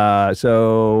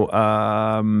 So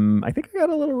I think I got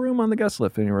a little room on the guest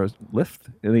list. Any road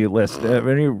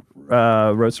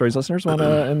stories listeners want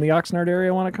to in the Oxnard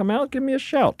area want to come out? Give me a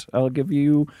shout. I'll give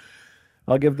the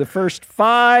first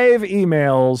 5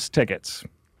 emails tickets.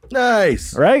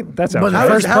 Nice. All right, that's But the how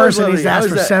first how is person needs Levity? to How ask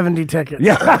is for that? 70 tickets.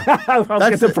 Yeah, I'll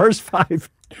get the first 5,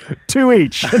 2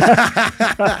 each. How's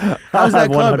that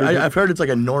club? 100. I've heard it's like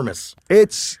enormous.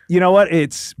 It's, you know what?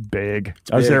 It's big.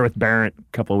 I was big. there with Barrett a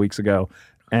couple of weeks ago,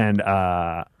 and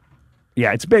yeah,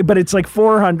 it's big, but it's like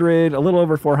 400, a little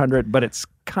over 400, but it's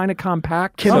kind of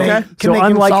compact. Can Okay. they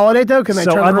consolidate though? Can they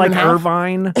so turn unlike in half?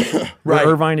 Irvine, where Right.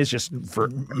 Irvine is just for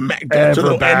To the end of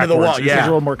the backwards, wall. it's a Yeah.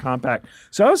 little more compact.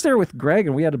 So I was there with Greg,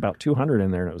 and we had about 200 in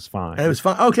there, and it was fine. And it was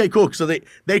fun. Okay, cool. So they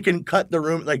can cut the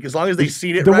room like as long as they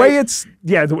seat it The right. way it's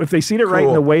if they seat it right and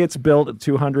Cool. the way it's built at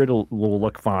 200 will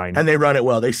look fine. and they run it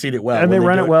well. They seat it well. And when they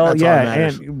run do it well, That's all that yeah.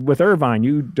 matters. And with Irvine,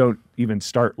 you don't even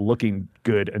start looking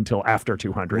good until after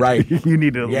 200. Right. You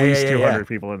need at Yeah, least yeah, yeah, 200 yeah.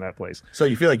 people in that place. So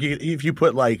you feel like if you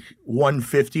put like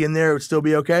 150 in there, it would still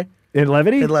be okay? In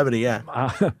Levity, In Levity, yeah.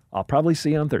 I'll probably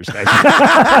see you on Thursday. There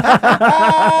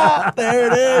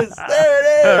it is.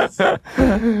 There it is.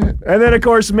 And then, of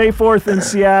course, May 4th in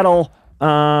Seattle.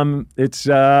 It's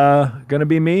gonna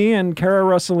be me and Cara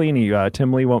Russellini.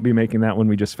 Tim Lee won't be making that one.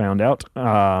 We just found out.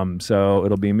 So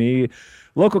it'll be me,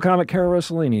 local comic Cara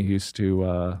Russellini, who used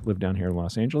to live down here in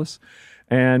Los Angeles.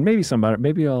 And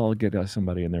maybe I'll get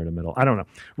somebody in there in the middle. I don't know.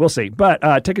 We'll see.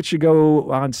 But tickets should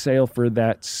go on sale for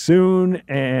that soon.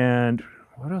 And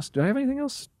what else? Do I have anything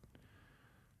else?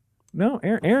 No,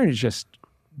 Aaron is just,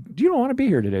 you don't want to be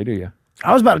here today, do you?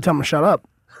 I was about to tell him to shut up.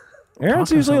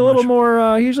 Aaron's usually a little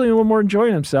more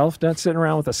enjoying himself, not sitting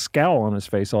around with a scowl on his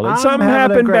face all day. Did I'm something having a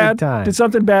happen great bad? time. Did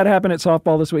something bad happen at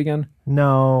softball this weekend?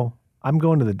 No, I'm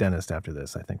going to the dentist after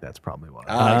this. I think that's probably why.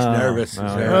 He's nervous. He's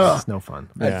nervous. Ugh. It's no fun.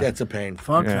 That's a pain.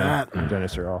 Fuck Yeah, that.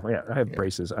 dentists are awful. Yeah, I have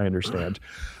braces. I understand.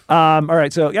 All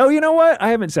right, so you know what? I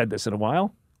haven't said this in a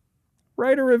while.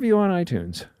 Write a review on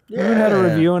iTunes. I haven't had a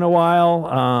review in a while.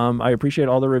 I appreciate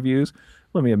all the reviews.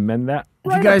 Let me amend that.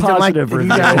 If you guys didn't like, positive if you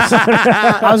review. guys,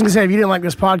 I was gonna say if you didn't like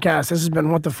this podcast, this has been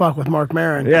What the Fuck with Mark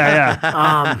Maron.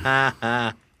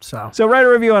 Yeah. So write a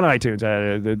review on iTunes.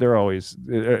 They're always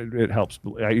it helps.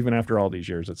 Even after all these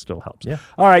years, it still helps. Yeah.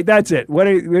 All right, that's it. What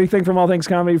do you think from All Things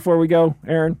Comedy before we go,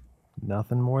 Aaron?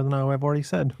 Nothing more than I've already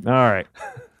said. All right.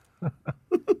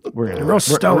 We're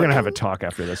gonna have a talk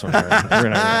after this one.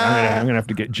 Aaron. I'm gonna have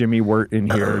to get Jimmy Wirt in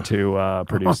here to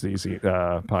produce these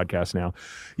podcasts now.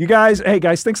 You guys, hey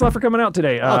guys, thanks a lot for coming out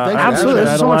today. Thanks for absolutely. I This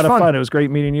had is a so lot much of fun. fun. It was great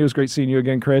meeting you. It was great seeing you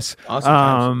again, Chris.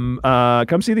 Awesome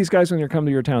Come see these guys when you come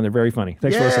to your town. They're very funny.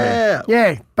 Thanks for listening. Yeah.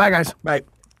 Yay. Bye, guys. Right.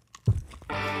 You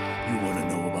want to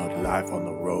know about life on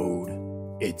the road?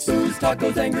 It's Booze,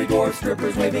 tacos, angry dwarfs,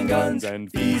 strippers waving guns,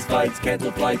 and fees, fights,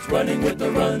 canceled flights, running with the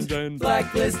runs, and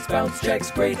blacklists, bounce checks,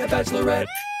 great a bachelorette.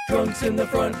 Drunks in the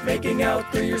front making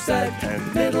out through your set,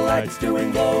 and middle acts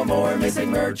doing blow more, missing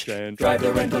merch, and drive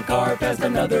the rental car past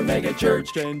another mega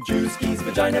church, and juice keys,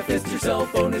 vagina fist, your cell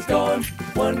phone is gone.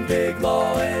 One big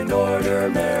Law and Order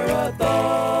marathon.